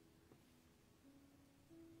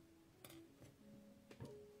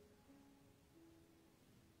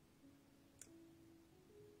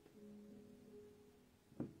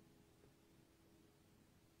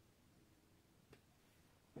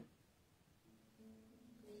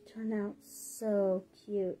 They turn out so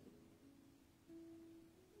cute.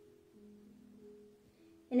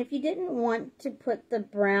 And if you didn't want to put the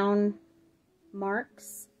brown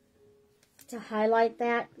marks to highlight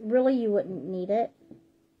that, really you wouldn't need it.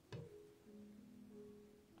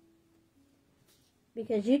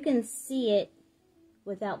 Because you can see it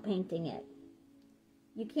without painting it.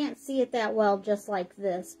 You can't see it that well just like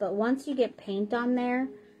this, but once you get paint on there,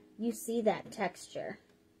 you see that texture.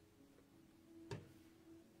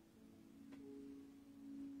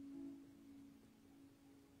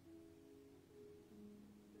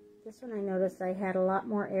 This one I noticed I had a lot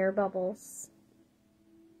more air bubbles.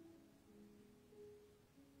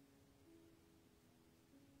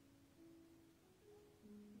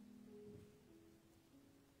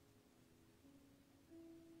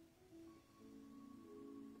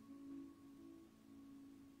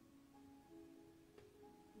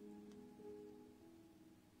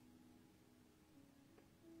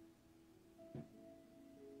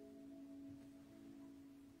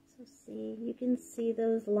 So see, you can see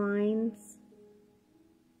those lines.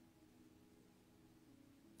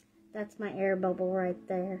 That's my air bubble right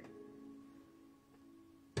there.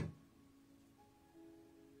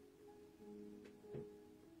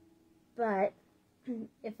 But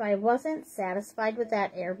if I wasn't satisfied with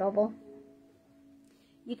that air bubble,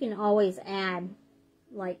 you can always add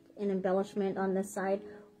like an embellishment on this side,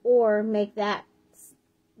 or make that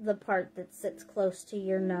the part that sits close to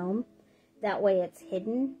your gnome. That way it's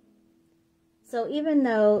hidden. So even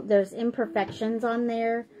though there's imperfections on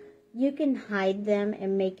there, you can hide them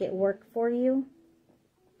and make it work for you.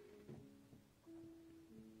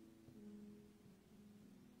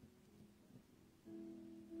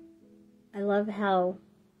 I love how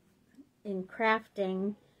in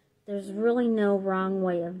crafting, there's really no wrong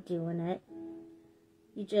way of doing it.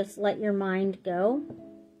 You just let your mind go.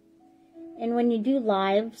 And when you do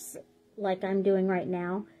lives, like I'm doing right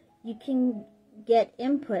now, you can get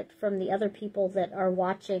input from the other people that are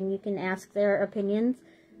watching. You can ask their opinions.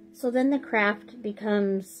 So then the craft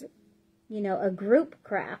becomes, you know, a group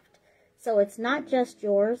craft. So it's not just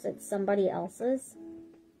yours, it's somebody else's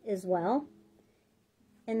as well.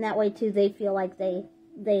 And that way, too, they feel like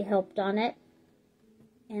they helped on it.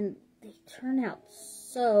 And they turn out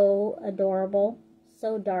so adorable,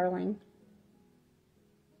 so darling.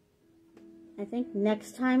 I think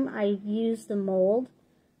next time I use the mold,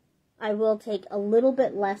 I will take a little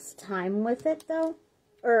bit less time with it, though.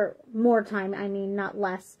 Or more time, I mean, not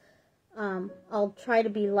less. I'll try to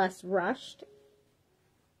be less rushed,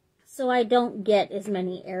 so I don't get as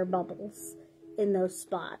many air bubbles in those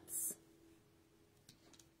spots.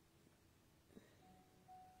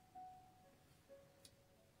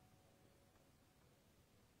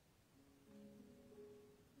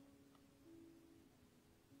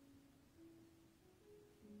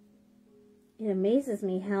 It amazes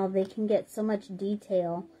me how they can get so much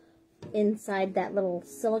detail inside that little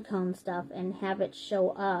silicone stuff and have it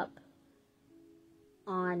show up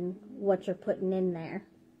on what you're putting in there.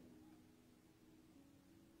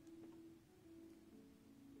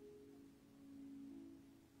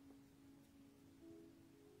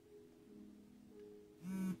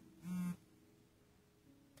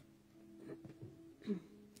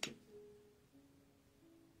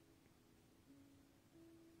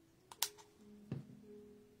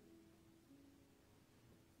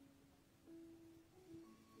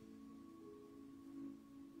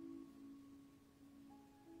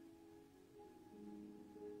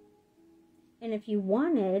 And if you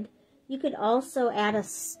wanted, you could also add a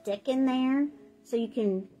stick in there so you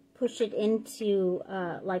can push it into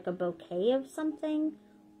like a bouquet of something,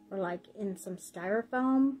 or like in some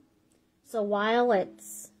styrofoam. So while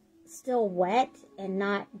it's still wet and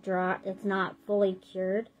not dry, it's not fully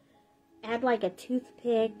cured, add like a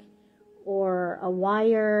toothpick or a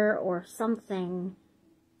wire or something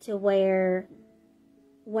to where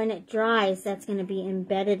when it dries, that's going to be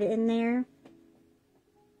embedded in there.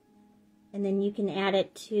 And then you can add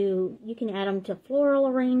it to, you can add them to floral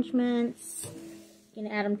arrangements. You can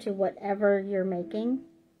add them to whatever you're making.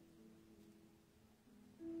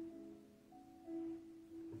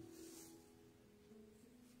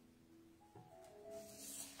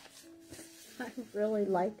 I really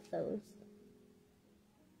like those.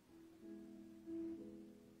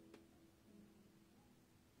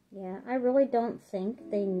 Yeah, I really don't think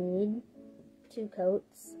they need 2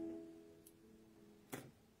 coats.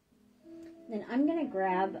 Then I'm going to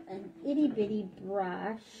grab an itty bitty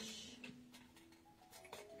brush.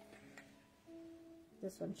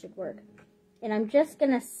 This one should work. And I'm just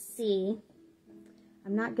going to see,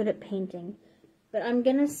 I'm not good at painting, but I'm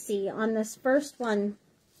going to see on this first one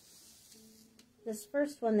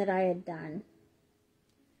that I had done,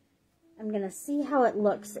 I'm going to see how it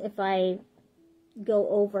looks if I go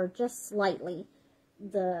over just slightly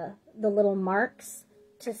the little marks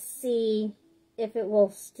to see if it will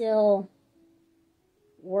still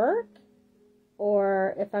work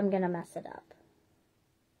or if I'm going to mess it up.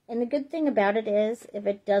 And the good thing about it is, if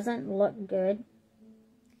it doesn't look good,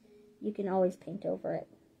 you can always paint over it.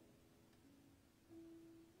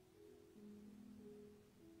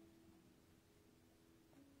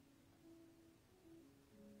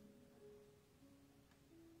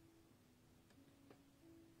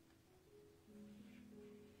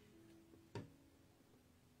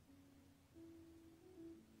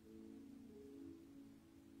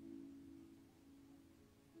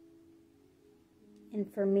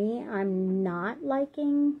 And for me, I'm not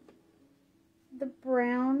liking the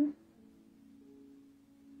brown.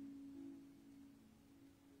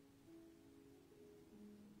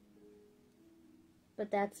 But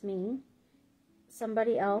that's me.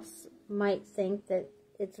 Somebody else might think that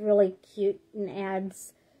it's really cute and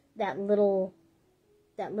adds that little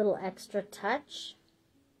extra touch.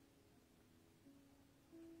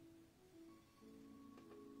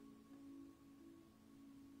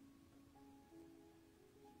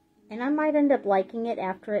 And I might end up liking it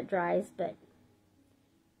after it dries, but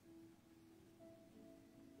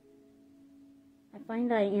I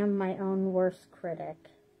find I am my own worst critic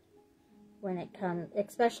when it comes,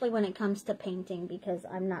 especially when it comes to painting, because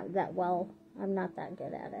I'm not that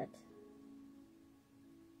good at it.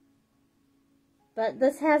 But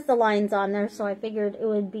this has the lines on there, so I figured it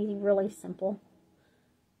would be really simple.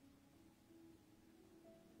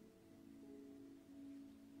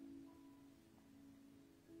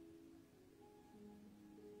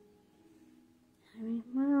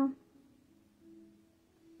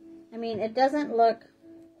 mean, it doesn't look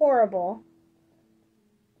horrible,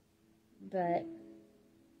 but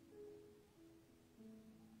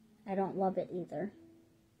I don't love it either.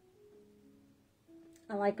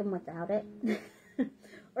 I like them without it.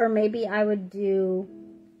 Or maybe I would do,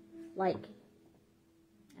 like,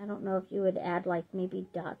 I don't know if you would add, like, maybe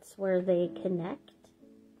dots where they connect.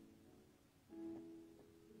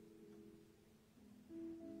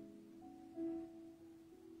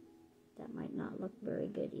 That might not look very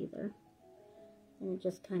good either. And it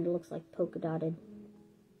just kind of looks like polka dotted.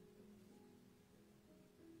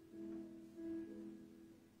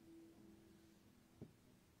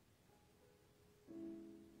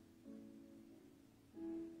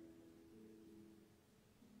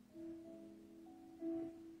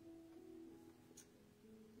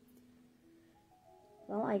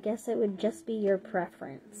 Well, I guess it would just be your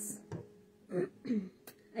preference.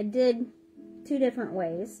 I did 2 different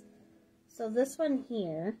ways. So this one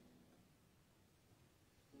here,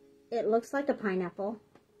 it looks like a pineapple.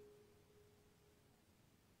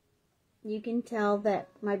 You can tell that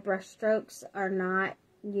my brush strokes are not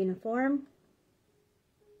uniform.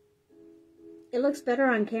 It looks better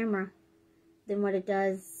on camera than what it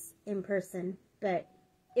does in person, but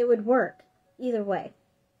it would work either way.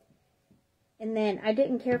 And then I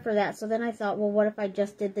didn't care for that, so then I thought, well, what if I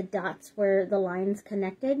just did the dots where the lines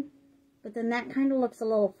connected? But then that kind of looks a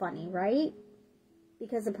little funny, right?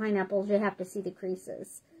 Because the pineapples, you have to see the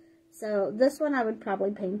creases. So this one I would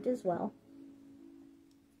probably paint as well.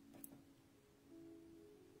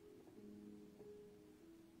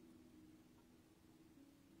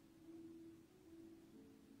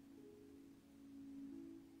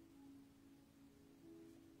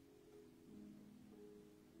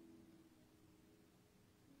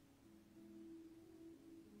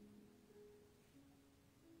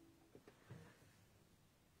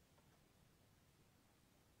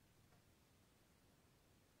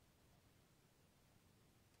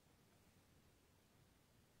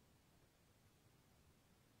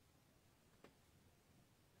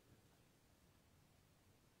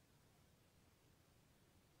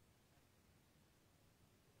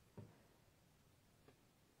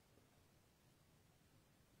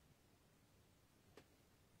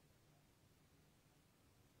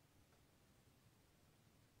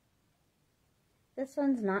 This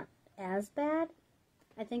one's not as bad.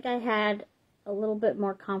 I think I had a little bit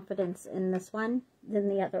more confidence in this one than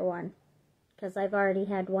the other one, because I've already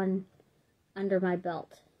had one under my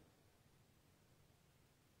belt.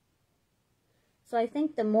 So I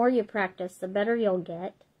think the more you practice, the better you'll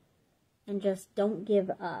get, and just don't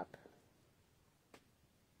give up.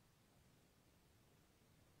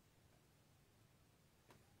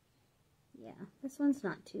 Yeah, this one's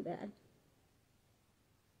not too bad.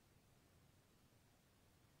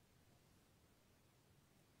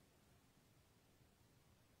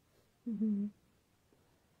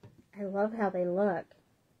 I love how they look.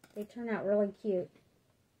 They turn out really cute.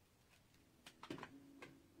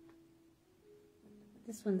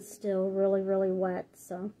 This one's still really, really wet,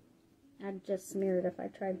 so I'd just smear it if I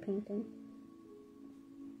tried painting.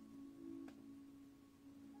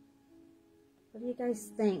 What do you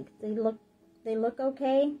guys think? They look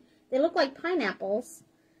okay? They look like pineapples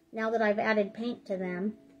now that I've added paint to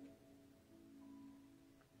them.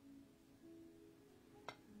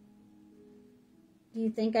 Do you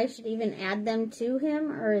think I should even add them to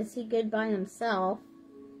him, or is he good by himself?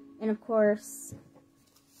 And of course,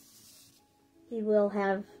 he will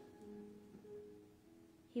have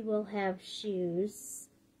shoes.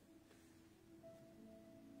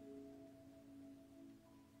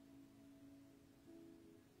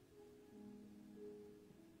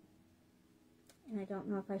 And I don't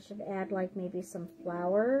know if I should add like maybe some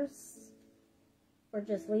flowers, or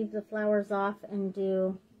just leave the flowers off and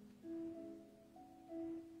do...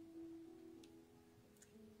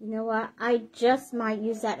 You know what? I just might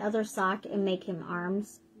use that other sock and make him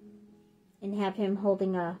arms. And have him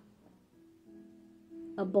holding a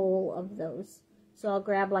bowl of those. So I'll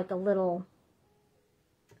grab like a little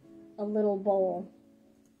bowl.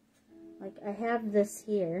 Like I have this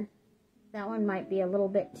here. That one might be a little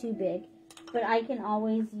bit too big. But I can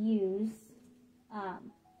always use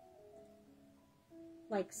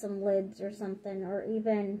like some lids or something. Or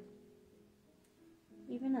even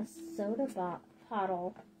a soda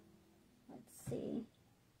bottle. See,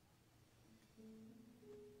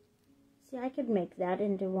 I could make that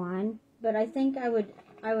into one, but I think I would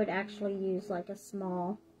actually use like a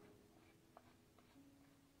small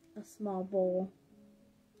bowl.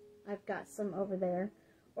 I've got some over there,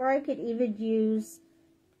 or I could even use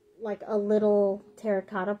like a little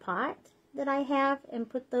terracotta pot that I have and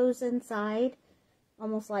put those inside,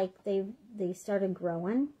 almost like they started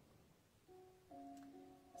growing.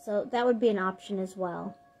 So that would be an option as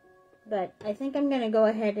well. But I think I'm going to go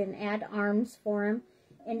ahead and add arms for him.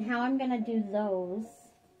 And how I'm going to do those,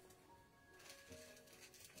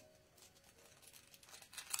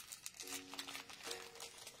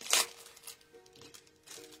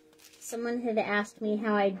 someone had asked me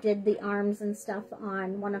how I did the arms and stuff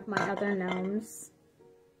on one of my other gnomes.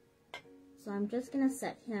 So I'm just going to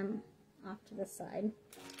set him off to the side.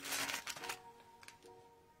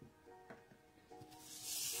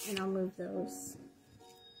 And I'll move those.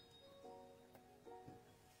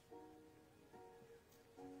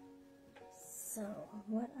 So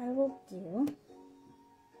what I will do,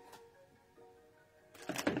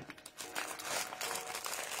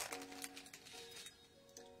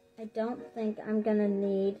 I don't think I'm going to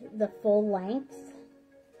need the full length.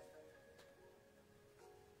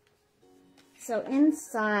 So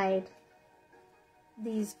inside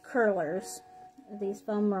these curlers, these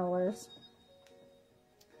foam rollers,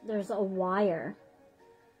 there's a wire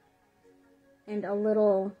and a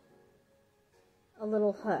little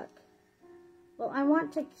hook. Well, I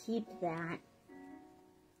want to keep that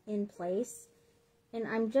in place, and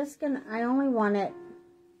I'm just gonna, I want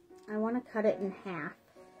to cut it in half.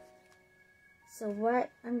 So what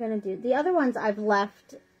I'm gonna do, the other ones I've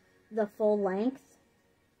left the full length,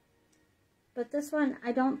 but this one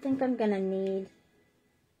I don't think I'm gonna need.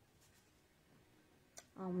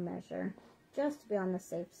 I'll measure just to be on the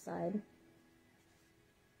safe side.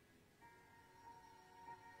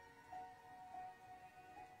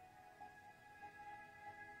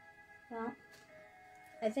 Well,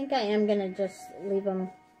 I think I am going to just leave them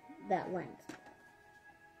that length.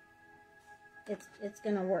 It's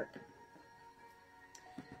going to work.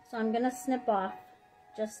 So I'm going to snip off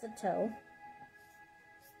just the toe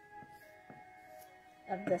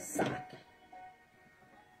of this sock.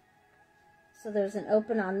 So there's an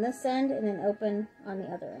open on this end and an open on the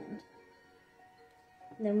other end.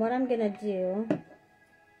 And then what I'm going to do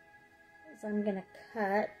is I'm going to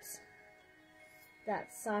cut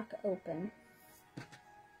that sock open.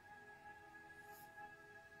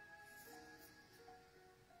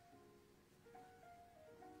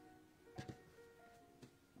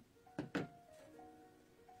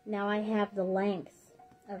 Now I have the length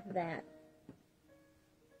of that.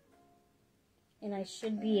 And I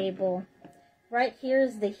should be able, right here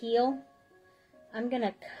is the heel. I'm going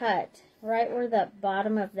to cut right where the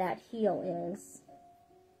bottom of that heel is.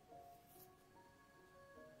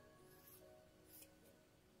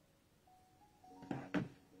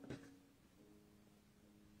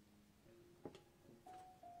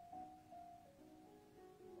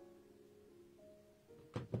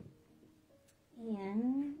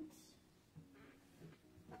 And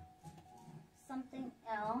something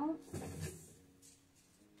else,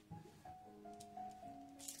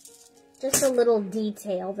 just a little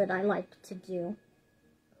detail that I like to do.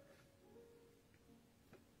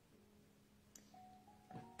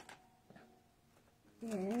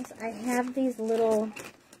 Is I have these little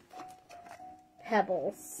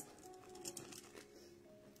pebbles.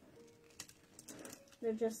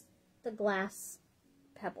 They're just the glass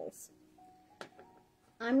pebbles.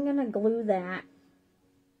 I'm going to glue that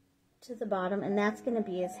to the bottom, and that's going to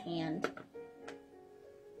be his hand.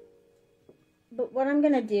 But what I'm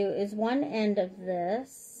going to do is one end of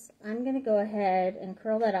this, I'm going to go ahead and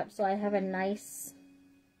curl that up so I have a nice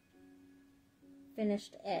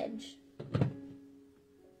finished edge.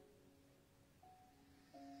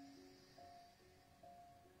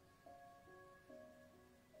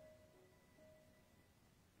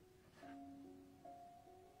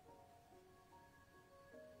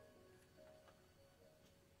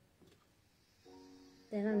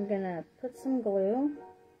 Then I'm going to put some glue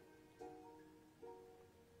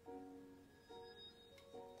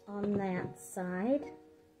on that side.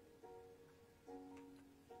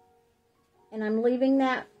 And I'm leaving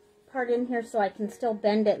that part in here so I can still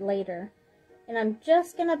bend it later. And I'm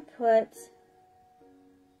just going to put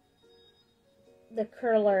the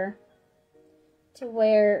curler to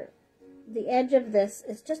where the edge of this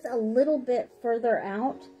is just a little bit further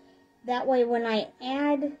out. That way when I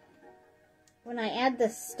add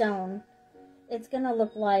this stone, it's going to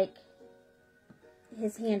look like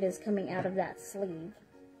his hand is coming out of that sleeve.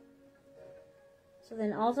 So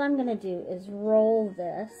then all I'm going to do is roll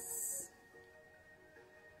this.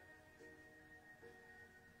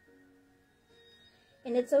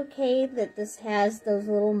 And it's okay that this has those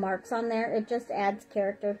little marks on there. It just adds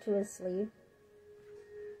character to his sleeve.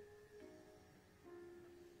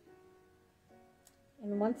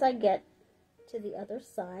 And once I get to the other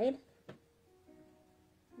side,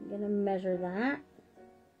 I'm going to measure that.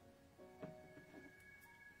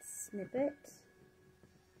 snip it.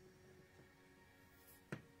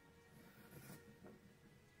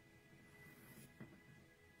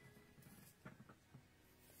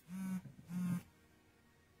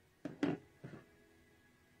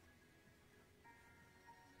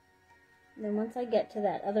 And then once I get to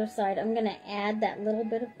that other side, I'm going to add that little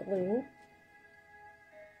bit of glue.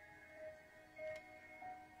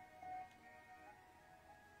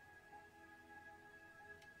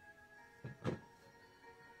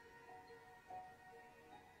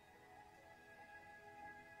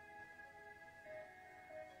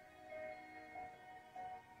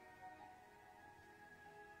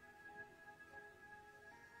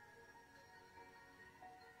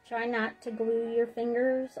 Try not to glue your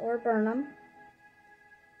fingers or burn them.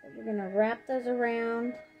 But you're going to wrap those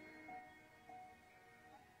around.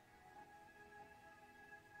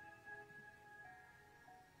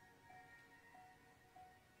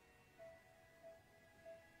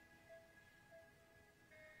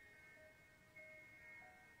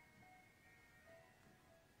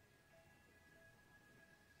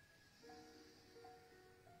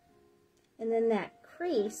 And then that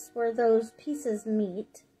crease where those pieces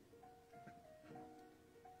meet,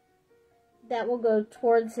 that will go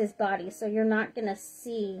towards his body, so you're not going to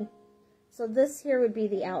see. So this here would be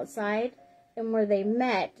the outside, and where they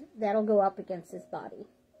met, that'll go up against his body.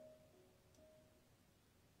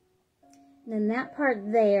 And then that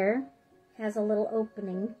part there has a little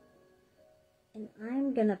opening, and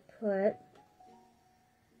I'm going to put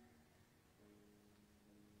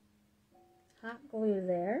hot glue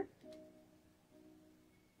there.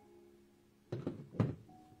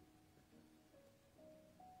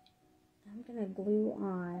 I'm going to glue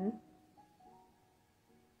on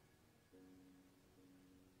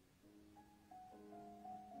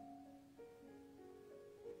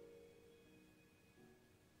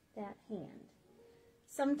that hand.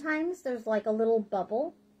 Sometimes there's like a little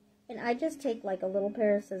bubble, and I just take like a little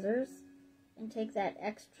pair of scissors and take that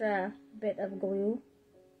extra bit of glue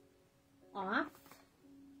off.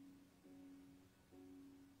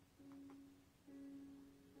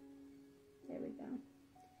 There we go.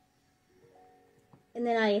 And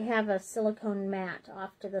then I have a silicone mat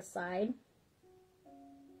off to the side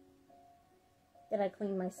that I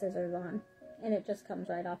clean my scissors on, and it just comes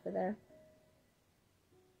right off of there.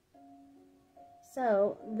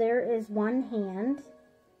 So there is one hand,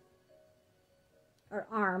 or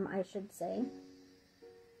arm I should say.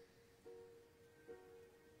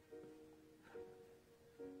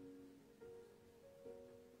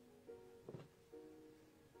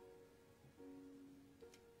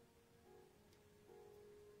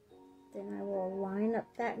 Then I will line up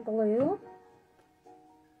that glue.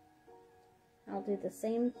 I'll do the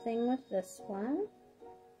same thing with this one.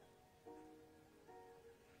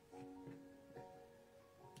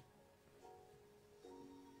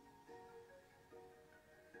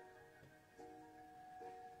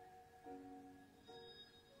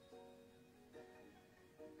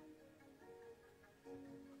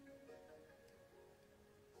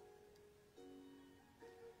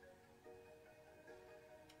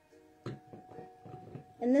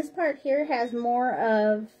 And this part here has more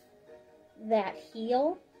of that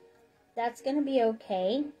heel. That's going to be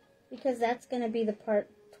okay, because that's going to be the part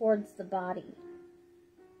towards the body,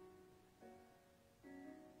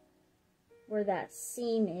 where that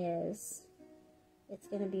seam is. It's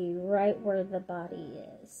going to be right where the body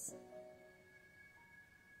is.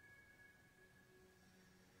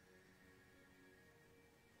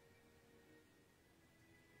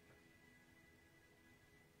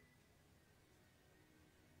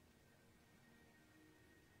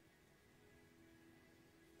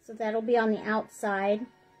 So that'll be on the outside.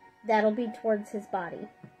 That'll be towards his body.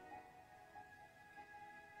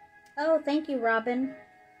 Oh, thank you, Robin.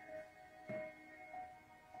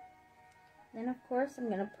 Then, of course, I'm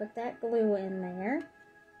going to put that glue in there.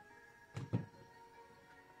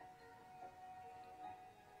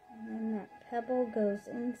 And then that pebble goes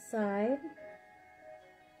inside.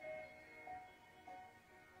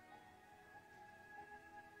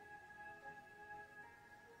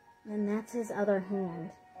 And that's his other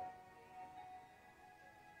hand.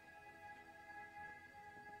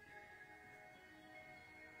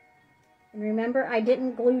 And remember, I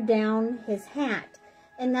didn't glue down his hat.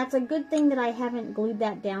 And that's a good thing that I haven't glued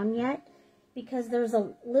that down yet, because there's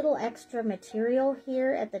a little extra material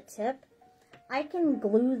here at the tip. I can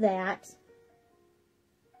glue that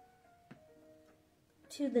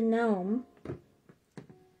to the gnome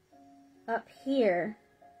up here.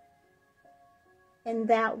 And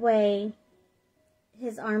that way,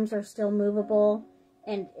 his arms are still movable,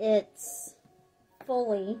 and it's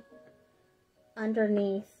fully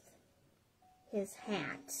underneath his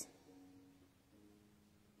hat.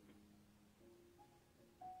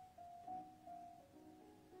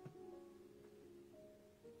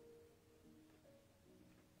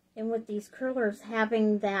 And with these curlers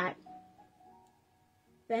having that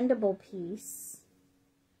bendable piece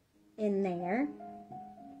in there,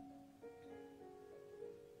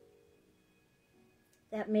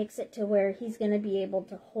 that makes it to where he's going to be able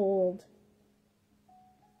to hold,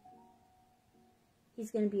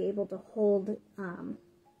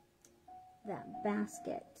 that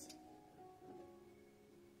basket.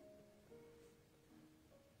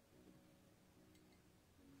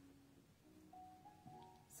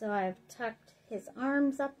 So I've tucked his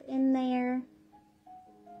arms up in there.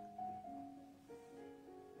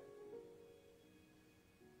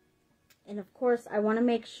 And of course, I want to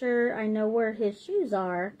make sure I know where his shoes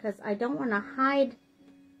are, because I don't want to hide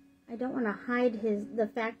the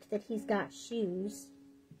fact that he's got shoes.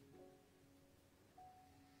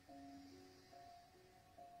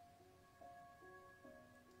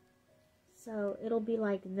 So it'll be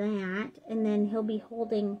like that, and then he'll be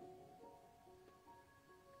holding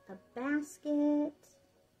a basket.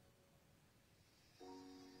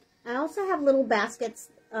 I also have little baskets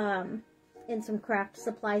and some craft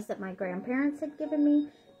supplies that my grandparents had given me.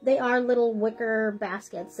 They are little wicker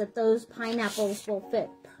baskets that those pineapples will fit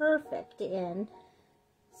perfect in.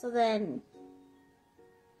 So then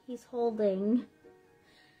he's holding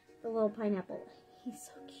the little pineapple. He's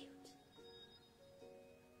so cute.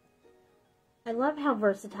 I love how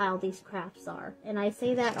versatile these crafts are, and I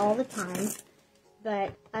say that all the time,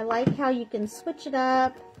 but I like how you can switch it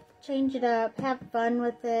up, change it up, have fun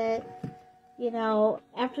with it. You know,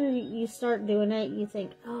 after you start doing it, you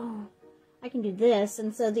think, oh, I can do this.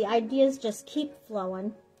 And so the ideas just keep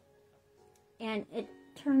flowing. And it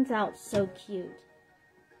turns out so cute.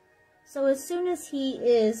 So as soon as he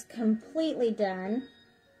is completely done,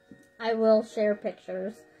 I will share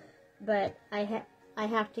pictures. But I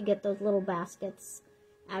have to get those little baskets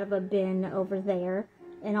out of a bin over there.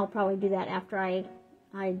 And I'll probably do that after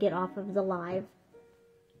I get off of the live.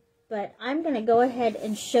 But I'm going to go ahead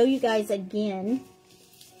and show you guys again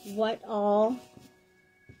what all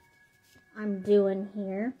I'm doing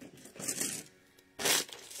here.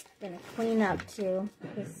 I'm going to clean up too,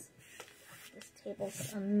 because this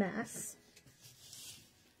table's a mess.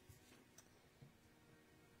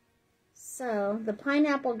 So the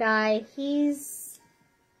pineapple guy, he's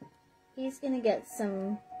going to get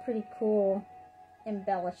some pretty cool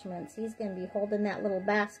embellishments. He's going to be holding that little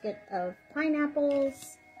basket of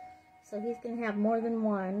pineapples. So he's going to have more than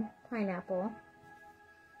one pineapple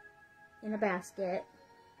in a basket.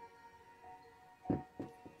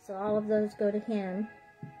 So all of those go to him.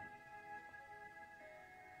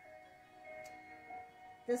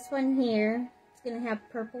 This one here is going to have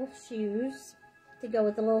purple shoes to go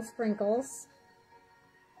with the little sprinkles.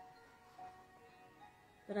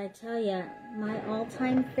 But I tell you, my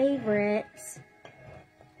all-time favorite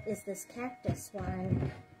is this cactus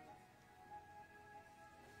one.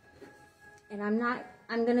 And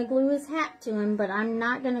I'm going to glue his hat to him, but I'm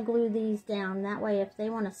not going to glue these down. That way, if they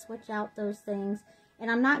want to switch out those things,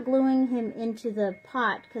 and I'm not gluing him into the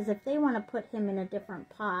pot, because if they want to put him in a different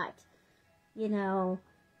pot, you know,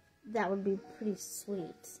 that would be pretty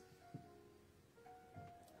sweet.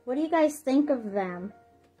 What do you guys think of them?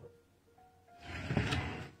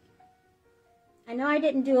 I know I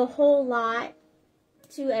didn't do a whole lot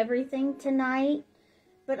to everything tonight,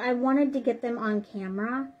 but I wanted to get them on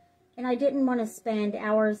camera. And I didn't want to spend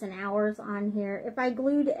hours and hours on here. If I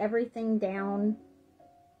glued everything down,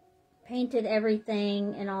 painted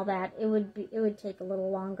everything and all that, it would take a little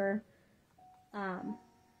longer. But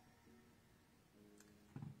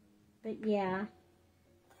yeah,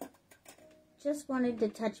 just wanted to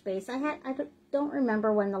touch base. I don't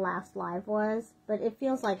remember when the last live was, but it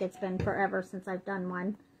feels like it's been forever since I've done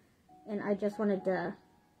one. And I just wanted to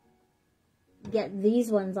get these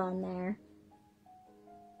ones on there.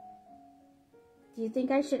 Do you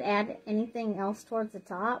think I should add anything else towards the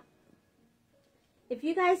top? If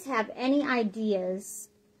you guys have any ideas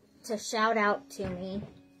to shout out to me,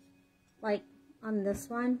 like on this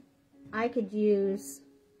one, I could use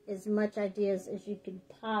as much ideas as you could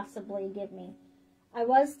possibly give me. I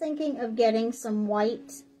was thinking of getting some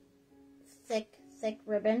white, thick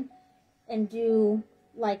ribbon and do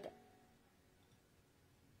like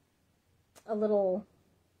a little,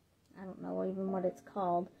 I don't know even what it's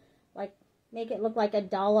called, like make it look like a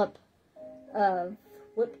dollop of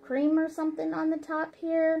whipped cream or something on the top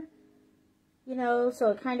here. You know,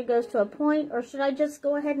 so it kind of goes to a point. Or should I just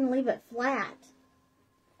go ahead and leave it flat?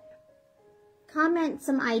 comment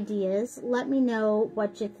some ideas. Let me know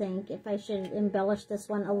what you think, if I should embellish this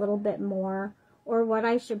one a little bit more, or what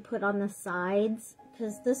I should put on the sides,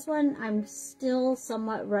 because this one I'm still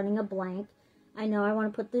somewhat running a blank. I know I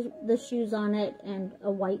want to put the shoes on it and a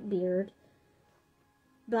white beard,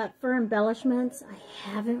 but for embellishments I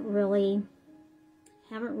haven't really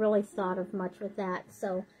thought of much with that.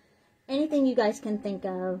 So anything you guys can think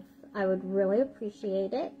of, I would really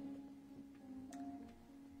appreciate it.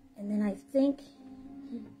 And then I think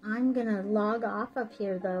I'm gonna log off up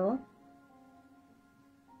here though,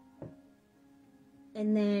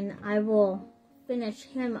 and then I will finish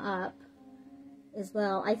him up as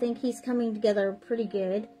well. I think he's coming together pretty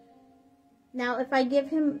good. Now if I give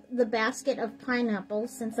him the basket of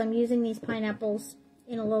pineapples, since I'm using these pineapples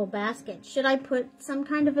in a little basket, should I put some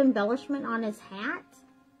kind of embellishment on his hat?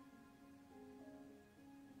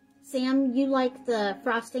 Sam, you like the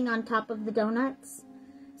frosting on top of the donuts?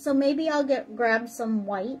 So maybe I'll grab some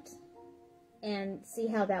white and see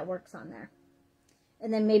how that works on there.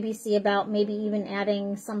 And then maybe see about maybe even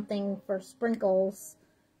adding something for sprinkles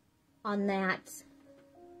on that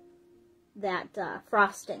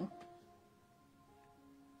frosting.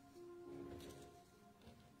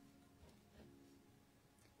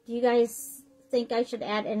 Do you guys think I should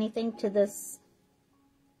add anything to this,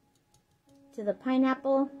 to the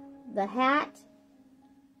pineapple, the hat?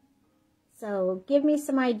 So give me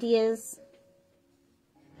some ideas.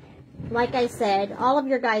 Like I said, all of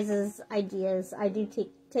your guys' ideas I do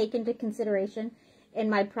take into consideration, and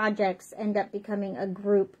my projects end up becoming a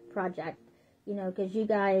group project, you know, because you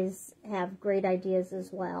guys have great ideas as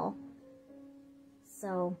well.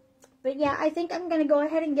 So, but yeah, I think I'm going to go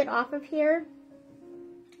ahead and get off of here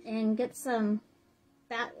and get some,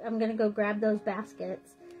 I'm going to go grab those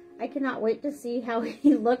baskets. I cannot wait to see how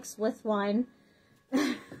he looks with one.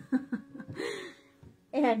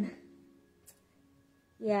 And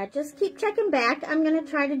yeah, just keep checking back. I'm going to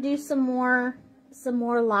try to do some more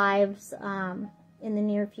lives in the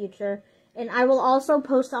near future. And I will also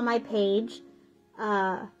post on my page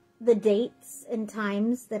the dates and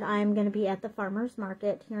times that I'm going to be at the farmer's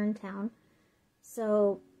market here in town.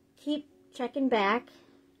 So keep checking back.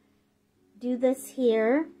 Do this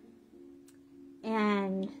here.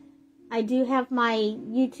 And I do have my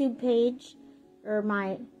YouTube page, or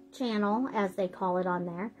my channel as they call it on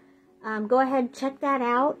there. Go ahead, check that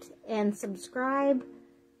out and subscribe.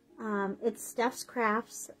 It's Steph's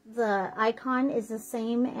Crafts. The icon is the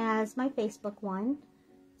same as my Facebook one,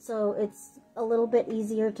 so it's a little bit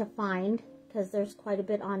easier to find because there's quite a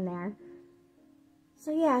bit on there.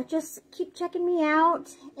 So yeah, just keep checking me out,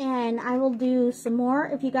 and I will do some more.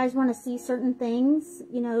 If you guys want to see certain things,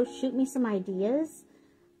 you know, shoot me some ideas.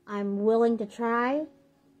 I'm willing to try.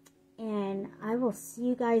 And I will see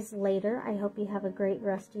you guys later. I hope you have a great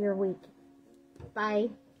rest of your week. Bye.